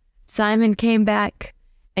why Simon came back,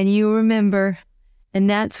 and you remember, and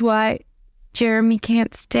that's why Jeremy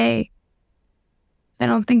can't stay. I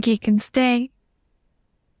don't think he can stay.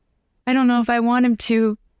 I don't know if I want him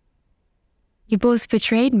to. You both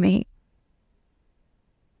betrayed me.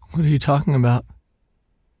 What are you talking about?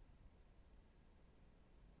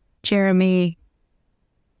 Jeremy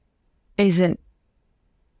isn't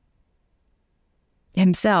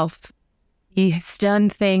himself. He's done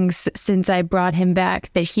things since I brought him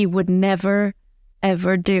back that he would never,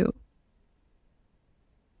 ever do.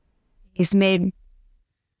 He's made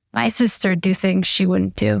my sister do things she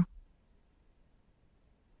wouldn't do.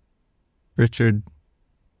 Richard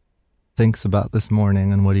thinks about this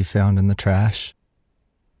morning and what he found in the trash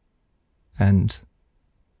and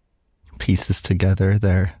pieces together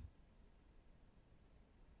their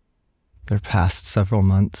past several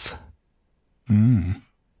months.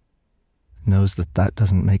 Knows that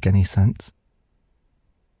doesn't make any sense.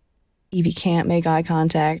 Evie can't make eye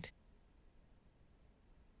contact.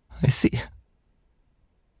 I see.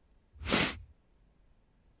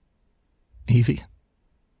 Evie.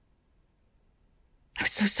 I'm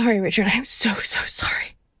so sorry, Richard. I'm so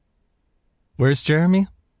sorry. Where's Jeremy?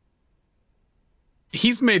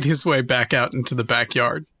 He's made his way back out into the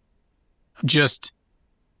backyard. Just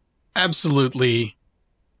absolutely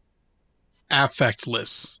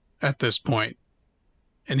affectless at this point.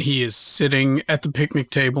 And he is sitting at the picnic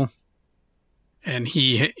table. And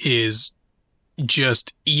he is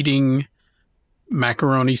just eating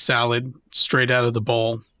macaroni salad straight out of the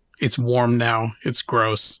bowl. It's warm now. It's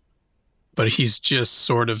gross. But he's just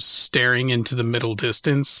sort of staring into the middle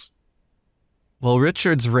distance. Well,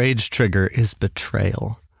 Richard's rage trigger is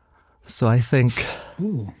betrayal. So I think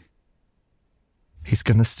he's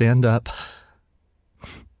going to stand up,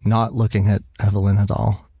 not looking at Evelyn at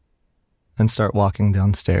all, and start walking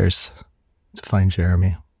downstairs to find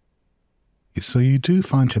Jeremy. So you do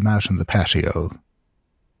find him out on the patio,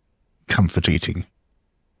 comfort eating.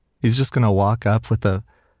 He's just going to walk up with a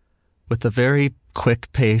very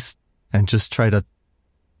quick pace and just try to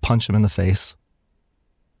punch him in the face.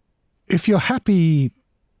 If you're happy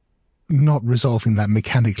not resolving that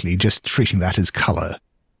mechanically, just treating that as colour,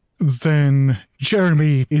 then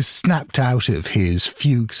Jeremy is snapped out of his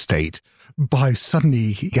fugue state by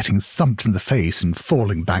suddenly getting thumped in the face and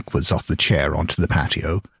falling backwards off the chair onto the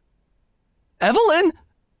patio. Evelyn?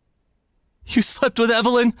 You slept with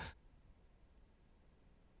Evelyn?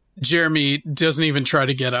 Jeremy doesn't even try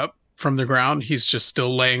to get up from the ground. He's just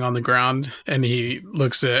still laying on the ground, and he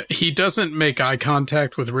doesn't make eye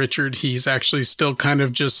contact with Richard. He's actually still kind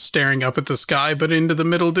of just staring up at the sky, but into the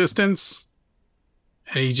middle distance.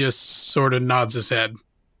 And he just sort of nods his head.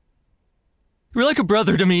 You're like a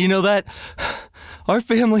brother to me, you know that? Our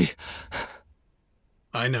family...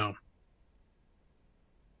 I know.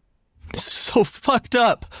 This is so fucked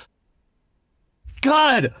up.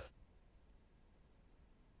 God!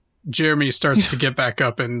 Jeremy starts to get back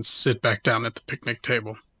up and sit back down at the picnic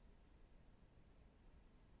table.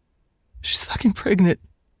 She's fucking pregnant.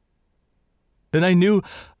 And I knew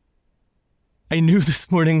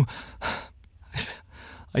this morning,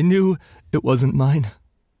 I knew it wasn't mine.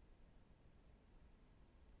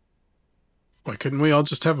 Why couldn't we all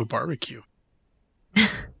just have a barbecue?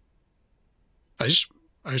 I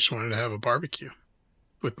just wanted to have a barbecue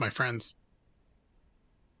with my friends.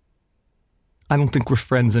 I don't think we're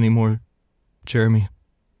friends anymore, Jeremy.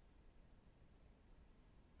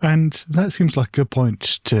 And that seems like a good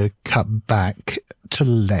point to cut back to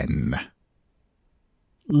Len.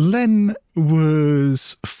 Len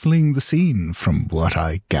was fleeing the scene from what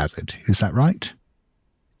I gathered. Is that right?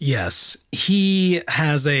 Yes. He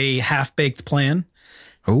has a half-baked plan,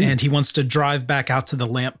 and he wants to drive back out to the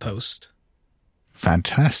lamppost.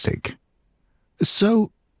 Fantastic.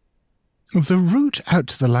 So, the route out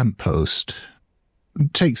to the lamppost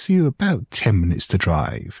takes you about 10 minutes to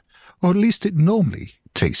drive, or at least it normally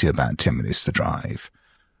takes you about 10 minutes to drive.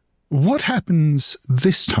 What happens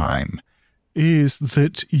this time is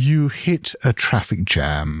that you hit a traffic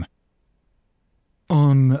jam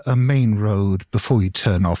on a main road before you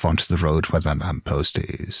turn off onto the road where that lamppost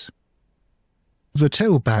is. The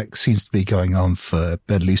tailback seems to be going on for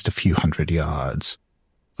at least a few hundred yards.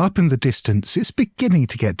 Up in the distance, it's beginning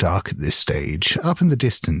to get dark at this stage. Up in the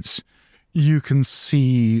distance, you can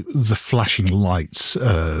see the flashing lights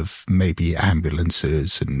of maybe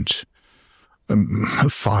ambulances and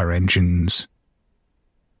fire engines.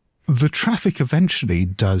 The traffic eventually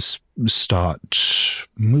does start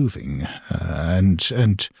moving,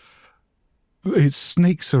 and it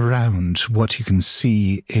snakes around. What you can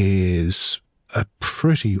see is a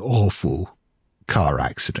pretty awful car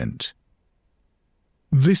accident.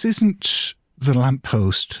 This isn't the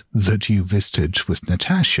lamppost that you visited with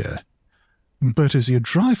Natasha, but as you're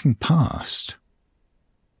driving past,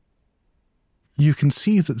 you can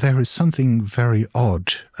see that there is something very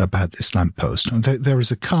odd about this lamppost. There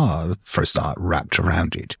is a car, for a start, wrapped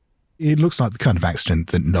around it. It looks like the kind of accident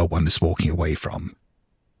that no one is walking away from.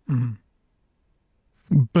 Mm.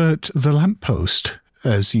 But the lamppost,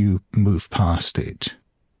 as you move past it,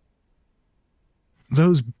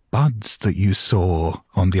 those buds that you saw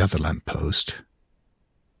on the other lamppost,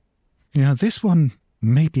 this one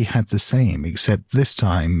maybe had the same, except this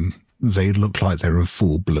time they look like they're in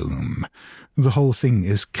full bloom. The whole thing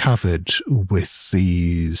is covered with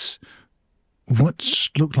these, what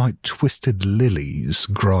look like twisted lilies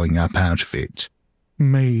growing up out of it,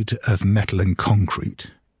 made of metal and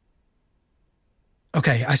concrete.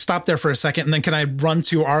 Okay, I stopped there for a second, and then can I run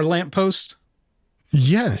to our lamppost?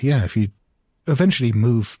 Yeah. If you eventually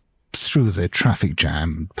move through the traffic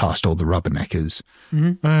jam, past all the rubberneckers,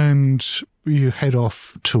 and you head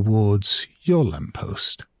off towards your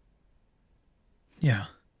lamppost. Yeah.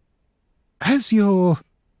 As you're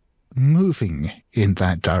moving in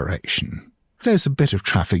that direction, there's a bit of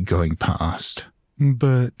traffic going past,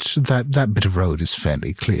 but that bit of road is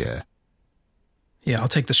fairly clear. Yeah, I'll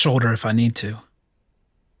take the shoulder if I need to.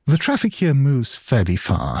 The traffic here moves fairly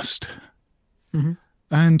fast.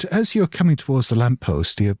 And as you're coming towards the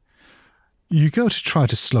lamppost, you go to try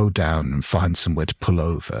to slow down and find somewhere to pull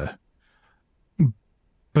over.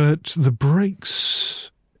 But the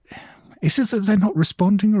brakes... Is it that they're not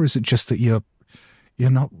responding, or is it just that you're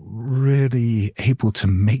not really able to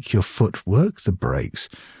make your foot work the brakes?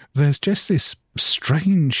 There's just this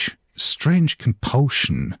strange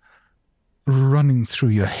compulsion running through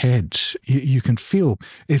your head. You can feel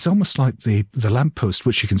it's almost like the lamppost,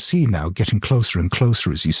 which you can see now getting closer and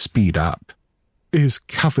closer as you speed up, is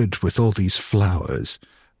covered with all these flowers,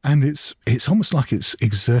 and it's almost like it's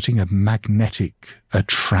exerting a magnetic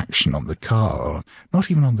attraction on the car, or not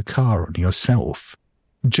even on the car, on yourself.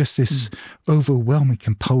 Just this overwhelming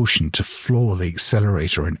compulsion to floor the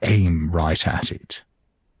accelerator and aim right at it.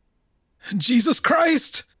 Jesus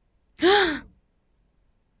Christ! Can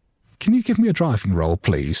you give me a driving roll,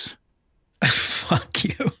 please? Fuck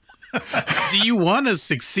you. Do you want to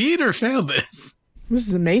succeed or fail this? This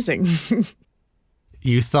is amazing.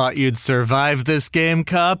 You thought you'd survive this game,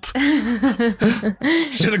 Cup? Should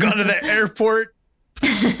have gone to the airport.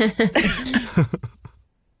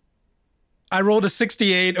 I rolled a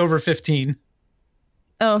 68 over 15.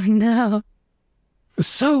 Oh, no.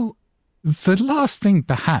 So, the last thing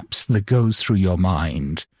perhaps that goes through your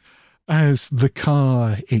mind as the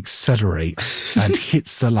car accelerates and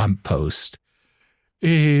hits the lamppost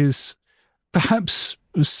is perhaps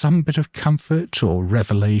some bit of comfort or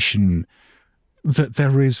revelation that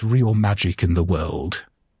there is real magic in the world.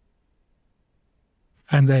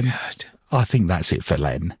 And then God. I think that's it for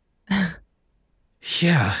Len.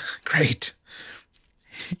 Yeah, great.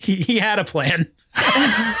 He had a plan.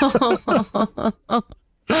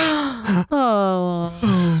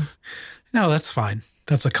 Oh. No, that's fine.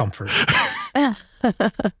 That's a comfort.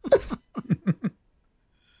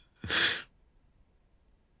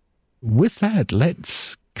 With that,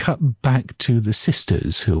 let's cut back to the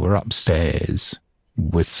sisters who were upstairs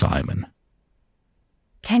with Simon.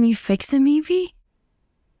 Can you fix him, Evie?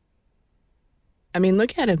 I mean,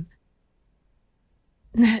 look at him.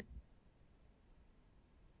 Nat,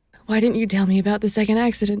 why didn't you tell me about the second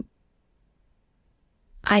accident?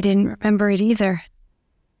 I didn't remember it either.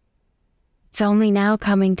 It's only now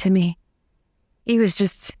coming to me. He was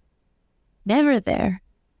just never there.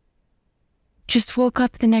 Just woke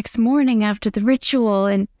up the next morning after the ritual,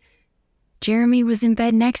 and Jeremy was in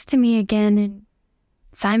bed next to me again, and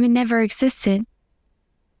Simon never existed.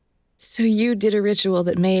 So you did a ritual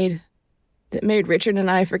that made Richard and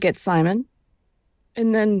I forget Simon?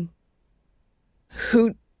 And then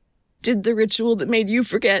who did the ritual that made you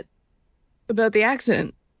forget about the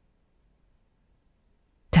accident?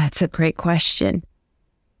 That's a great question.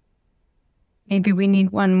 Maybe we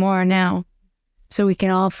need one more now, so we can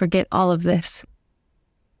all forget all of this.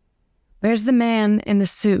 Where's the man in the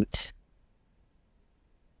suit?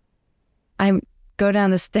 I go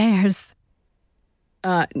down the stairs.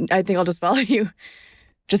 I think I'll just follow you.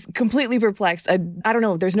 Just completely perplexed. I don't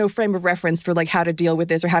know. There's no frame of reference for like how to deal with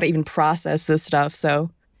this or how to even process this stuff. So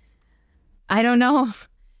I don't know.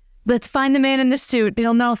 Let's find the man in the suit.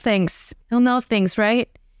 He'll know things. He'll know things, right?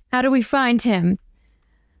 How do we find him?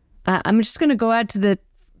 I'm just going to go out to the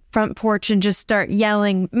front porch and just start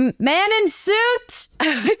yelling, "Man in suit!"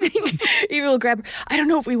 I think he will grab her. I don't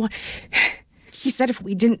know if we want... He said if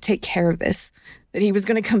we didn't take care of this, that he was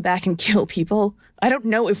going to come back and kill people. I don't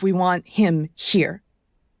know if we want him here.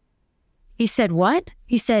 He said what?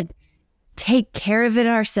 He said, take care of it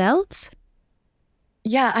ourselves?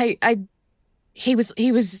 Yeah, he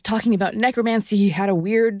was talking about necromancy. He had a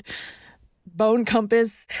weird bone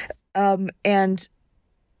compass, and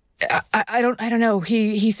I don't know.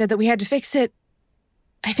 He said that we had to fix it.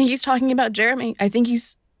 I think he's talking about Jeremy.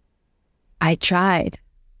 I tried.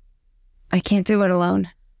 I can't do it alone.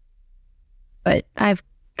 But I've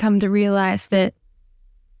come to realize that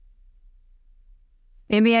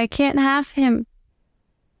maybe I can't have him.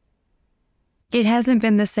 It hasn't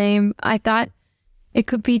been the same. I thought it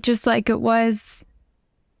could be just like it was,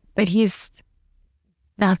 but he's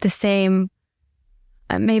not the same.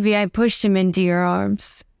 Maybe I pushed him into your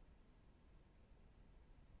arms.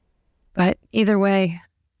 But either way,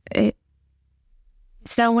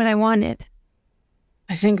 it's not what I wanted.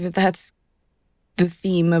 I think that's the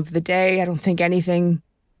theme of the day. I don't think any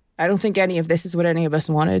of this is what any of us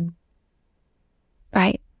wanted.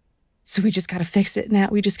 Right. So we just gotta fix it,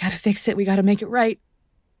 Nat. We just gotta fix it. We gotta make it right.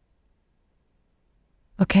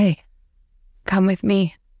 Okay. Come with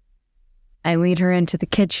me. I lead her into the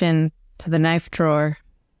kitchen to the knife drawer.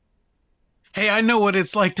 Hey, I know what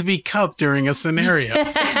it's like to be cupped during a scenario.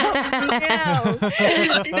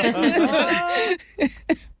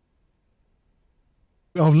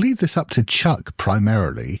 I'll leave this up to Chuck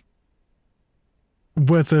primarily.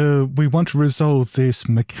 Whether we want to resolve this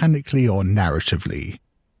mechanically or narratively.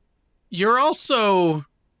 You're also,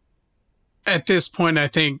 at this point, I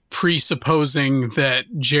think, presupposing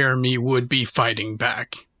that Jeremy would be fighting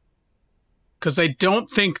back. Because I don't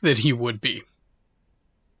think that he would be.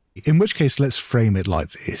 In which case, let's frame it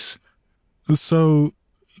like this. So,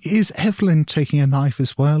 is Evelyn taking a knife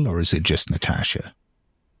as well, or is it just Natasha?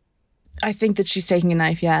 I think that she's taking a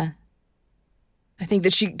knife, yeah. I think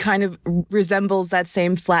that she kind of resembles that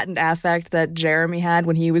same flattened affect that Jeremy had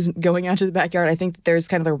when he was going out to the backyard. I think that there's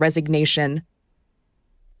kind of a resignation.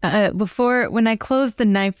 When I close the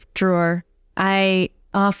knife drawer, I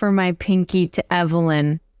offer my pinky to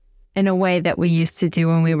Evelyn in a way that we used to do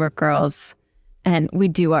when we were girls. And we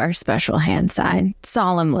do our special hand sign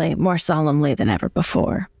solemnly, more solemnly than ever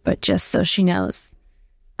before. But just so she knows,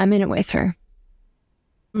 I'm in it with her.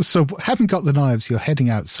 So, having got the knives, you're heading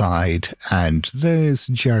outside, and there's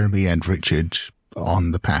Jeremy and Richard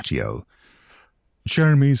on the patio.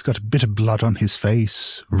 Jeremy's got a bit of blood on his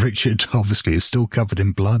face. Richard, obviously, is still covered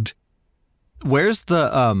in blood. Where's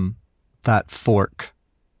the, that fork?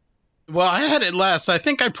 Well, I had it last. I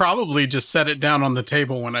think I probably just set it down on the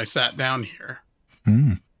table when I sat down here.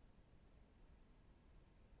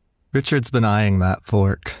 Richard's been eyeing that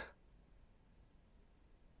fork.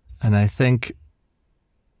 And I think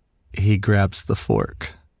he grabs the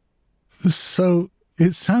fork. So,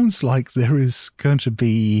 it sounds like there is going to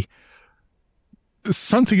be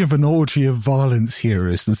something of an orgy of violence here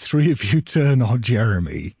as the three of you turn on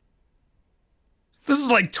Jeremy. This is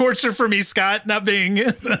like torture for me, Scott, not being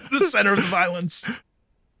the center of the violence.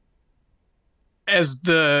 As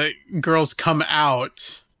the girls come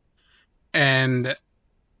out and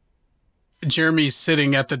Jeremy's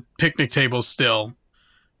sitting at the picnic table still,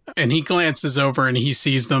 and he glances over and he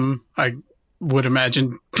sees them, I would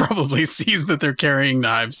imagine probably sees that they're carrying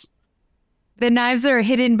knives. The knives are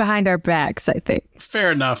hidden behind our backs, I think.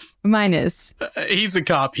 Fair enough. Mine is. He's a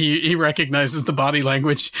cop. He recognizes the body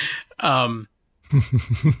language. And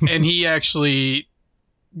he actually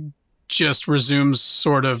just resumes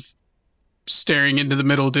sort of staring into the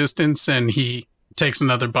middle distance, and he takes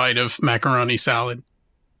another bite of macaroni salad.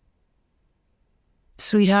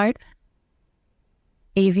 Sweetheart,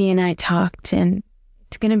 Evie and I talked, and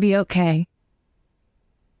it's going to be okay.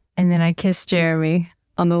 And then I kissed Jeremy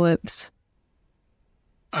on the lips.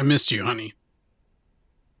 I missed you, honey.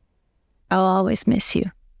 I'll always miss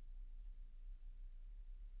you.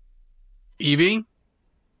 Evie?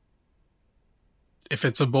 If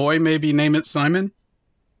it's a boy, maybe name it Simon?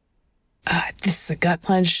 This is a gut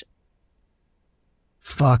punch.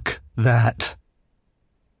 Fuck that.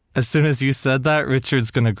 As soon as you said that,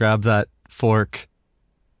 Richard's gonna grab that fork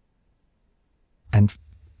and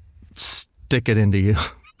stick it into you.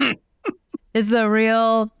 It's a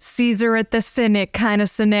real Caesar at the Cynic kind of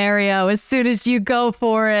scenario. As soon as you go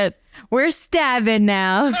for it, we're stabbing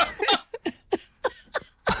now.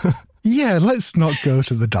 Yeah, let's not go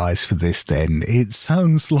to the dice for this then. It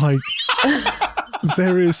sounds like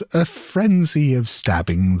there is a frenzy of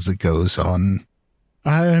stabbing that goes on.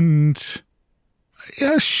 And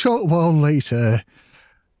a short while later,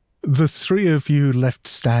 the three of you left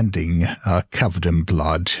standing are covered in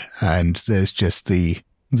blood, and there's just the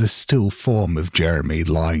still form of Jeremy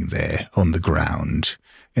lying there on the ground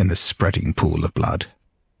in a spreading pool of blood.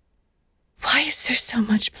 Why is there so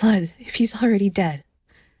much blood if he's already dead?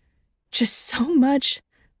 Just so much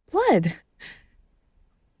blood.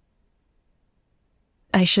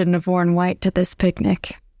 I shouldn't have worn white to this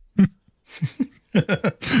picnic.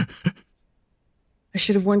 I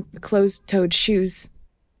should have worn closed-toed shoes.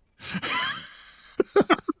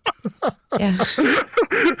 Yeah.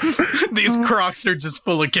 These Crocs are just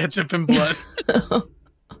full of ketchup and blood.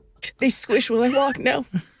 They squish when I walk now.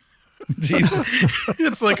 Jesus.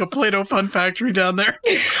 It's like a Play-Doh fun factory down there.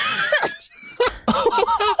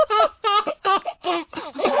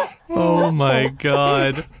 Oh my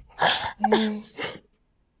god.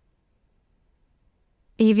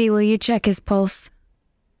 Evie, will you check his pulse?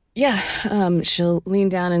 Yeah, she'll lean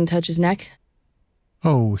down and touch his neck.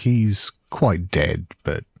 Oh, he's quite dead,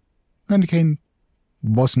 but then again,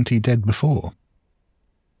 wasn't he dead before?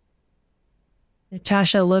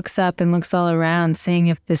 Natasha looks up and looks all around, seeing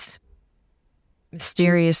if this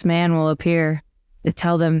mysterious man will appear to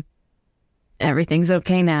tell them everything's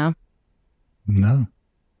okay now. No.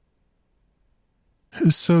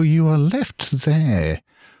 So you are left there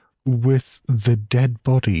with the dead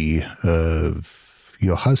body of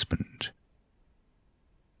your husband.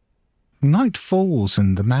 Night falls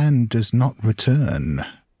and the man does not return.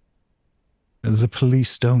 The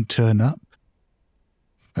police don't turn up.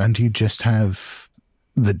 And you just have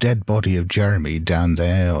the dead body of Jeremy down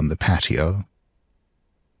there on the patio.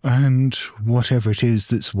 And whatever it is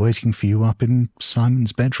that's waiting for you up in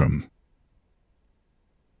Simon's bedroom.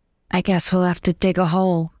 I guess we'll have to dig a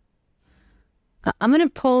hole. I'm going to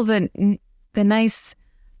pull the nice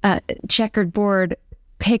checkered board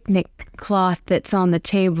picnic cloth that's on the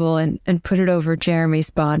table and put it over Jeremy's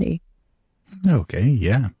body. Okay,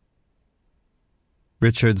 yeah.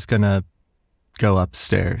 Richard's going to go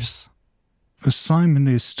upstairs. Simon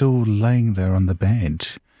is still laying there on the bed,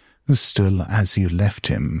 still as you left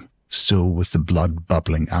him, still with the blood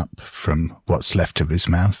bubbling up from what's left of his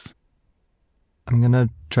mouth. I'm going to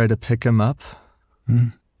try to pick him up.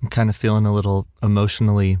 I'm kind of feeling a little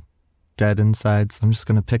emotionally dead inside, so I'm just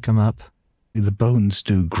going to pick him up. The bones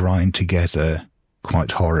do grind together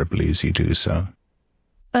quite horribly as you do so.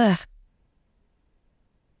 Ugh.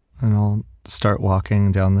 And I'll start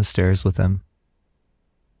walking down the stairs with him.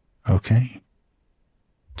 Okay.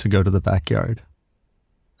 To go to the backyard.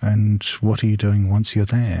 And what are you doing once you're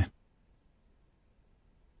there?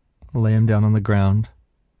 I'll lay him down on the ground.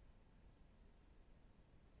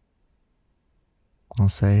 I'll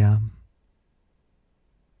say,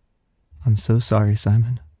 I'm so sorry,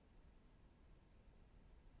 Simon.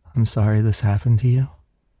 I'm sorry this happened to you.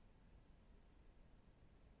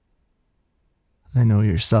 I know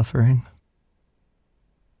you're suffering.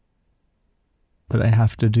 But I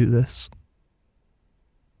have to do this.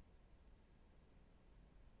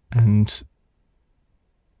 And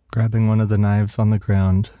grabbing one of the knives on the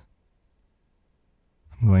ground,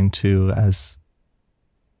 I'm going to, as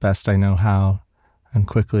best I know how, and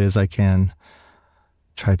quickly as I can,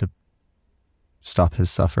 try to stop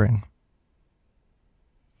his suffering.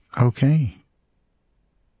 Okay.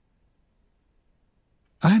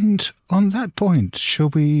 And on that point, shall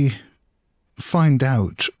we find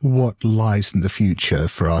out what lies in the future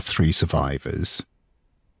for our three survivors?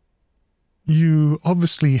 You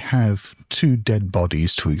obviously have two dead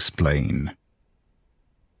bodies to explain.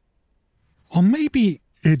 Or maybe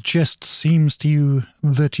it just seems to you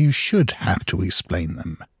that you should have to explain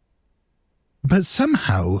them. But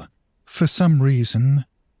somehow, for some reason,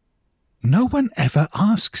 no one ever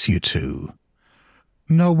asks you to.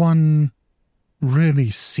 No one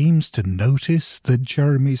really seems to notice that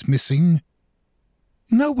Jeremy's missing.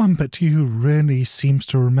 No one but you really seems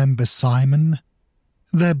to remember Simon.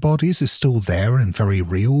 Their bodies are still there and very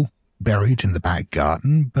real, buried in the back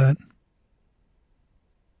garden, but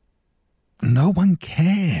no one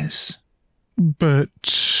cares.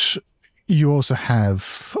 But you also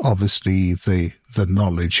have, obviously, the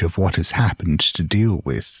knowledge of what has happened to deal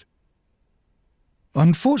with.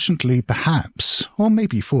 Unfortunately, perhaps, or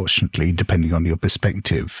maybe fortunately, depending on your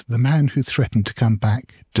perspective, the man who threatened to come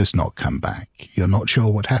back does not come back. You're not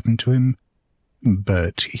sure what happened to him,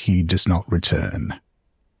 but he does not return.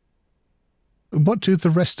 What do the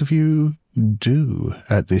rest of you do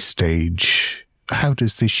at this stage? How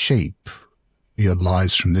does this shape your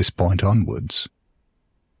lives from this point onwards?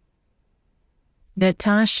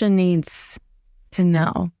 Natasha needs to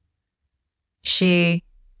know. She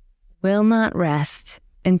will not rest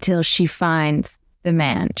until she finds the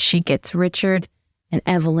man. She gets Richard and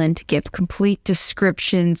Evelyn to give complete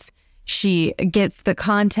descriptions. She gets the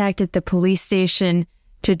contact at the police station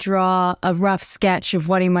to draw a rough sketch of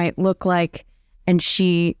what he might look like. And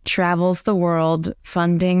she travels the world,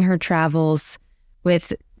 funding her travels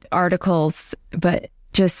with articles, but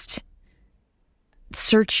just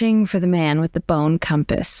searching for the man with the bone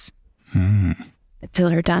compass until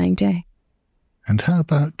her dying day. And how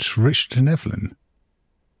about Richard and Evelyn?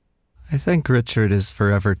 I think Richard is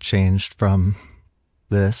forever changed from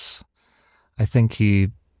this. I think he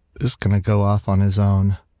is going to go off on his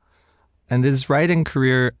own. And his writing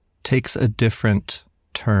career takes a different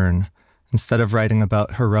turn. Instead of writing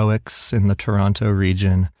about heroics in the Toronto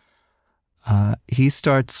region, he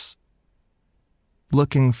starts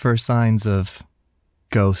looking for signs of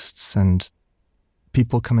ghosts and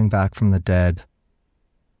people coming back from the dead,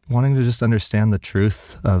 wanting to just understand the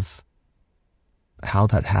truth of how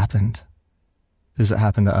that happened. Does it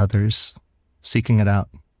happen to others? Seeking it out.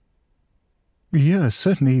 Yeah,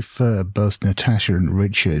 certainly for both Natasha and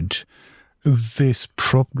Richard, this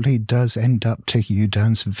probably does end up taking you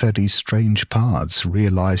down some fairly strange paths,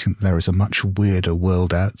 realizing that there is a much weirder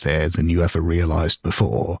world out there than you ever realized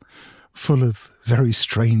before, full of very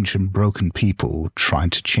strange and broken people trying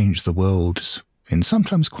to change the world in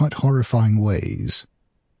sometimes quite horrifying ways.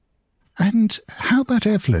 And how about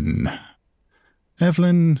Evelyn?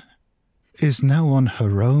 Evelyn is now on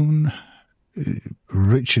her own.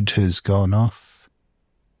 Richard has gone off.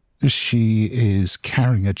 She is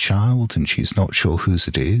carrying a child and she's not sure whose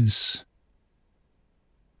it is.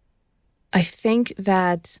 I think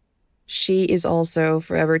that she is also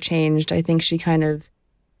forever changed. I think she kind of,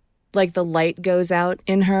 like, the light goes out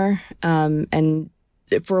in her. And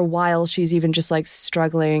for a while, she's even just, like,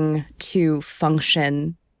 struggling to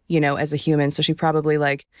function, you know, as a human. So she probably,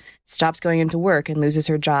 like, stops going into work and loses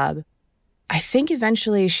her job. I think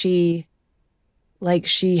eventually she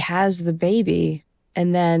has the baby.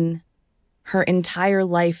 And then her entire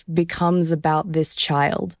life becomes about this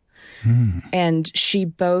child. And she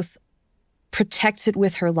both protects it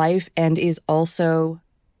with her life and is also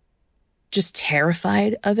just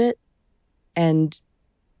terrified of it and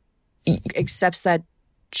accepts that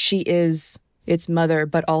she is its mother,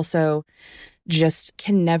 but also just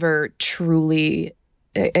can never truly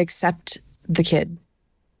accept the kid.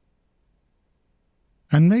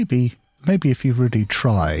 And maybe if you really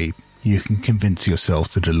try, you can convince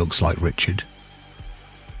yourself that it looks like Richard.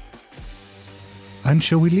 And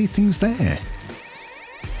shall we leave things there?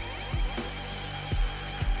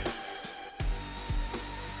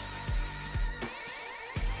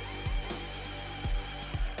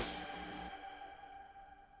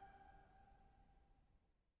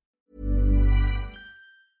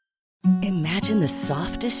 Imagine the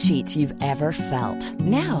softest sheets you've ever felt.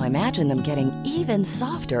 Now imagine them getting even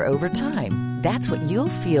softer over time. That's what you'll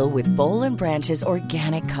feel with Boll & Branch's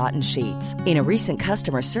organic cotton sheets. In a recent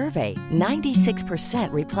customer survey,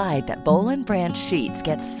 96% replied that Boll & Branch sheets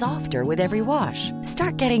get softer with every wash.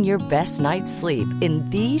 Start getting your best night's sleep in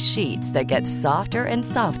these sheets that get softer and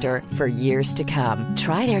softer for years to come.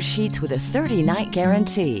 Try their sheets with a 30-night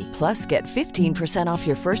guarantee. Plus, get 15% off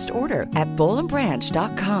your first order at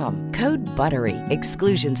bollandbranch.com. Code BUTTERY.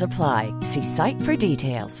 Exclusions apply. See site for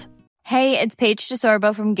details. Hey, it's Paige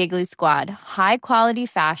DeSorbo from Giggly Squad. High quality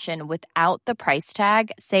fashion without the price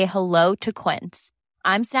tag. Say hello to Quince.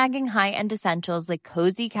 I'm snagging high-end essentials like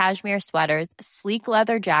cozy cashmere sweaters, sleek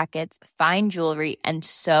leather jackets, fine jewelry, and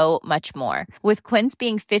so much more. With Quince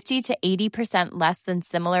being 50 to 80% less than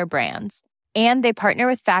similar brands. And they partner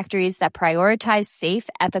with factories that prioritize safe,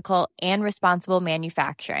 ethical, and responsible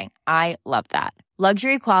manufacturing. I love that.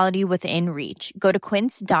 Luxury quality within reach. Go to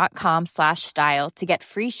quince.com/style to get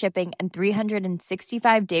free shipping and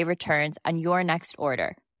 365-day returns on your next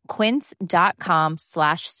order.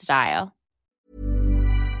 Quince.com/style.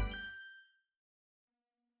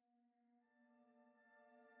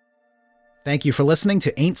 Thank you for listening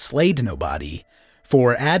to Ain't Slayed Nobody.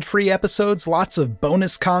 For ad-free episodes, lots of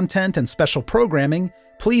bonus content, and special programming,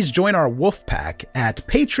 please join our wolf pack at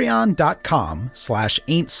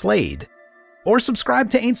patreon.com/ain'tslayed. Or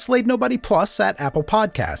subscribe to Ain't Slayed Nobody Plus at Apple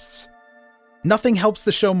Podcasts. Nothing helps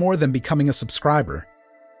the show more than becoming a subscriber.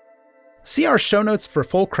 See our show notes for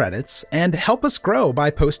full credits, and help us grow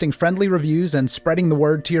by posting friendly reviews and spreading the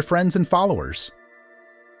word to your friends and followers.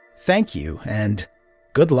 Thank you, and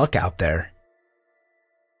good luck out there.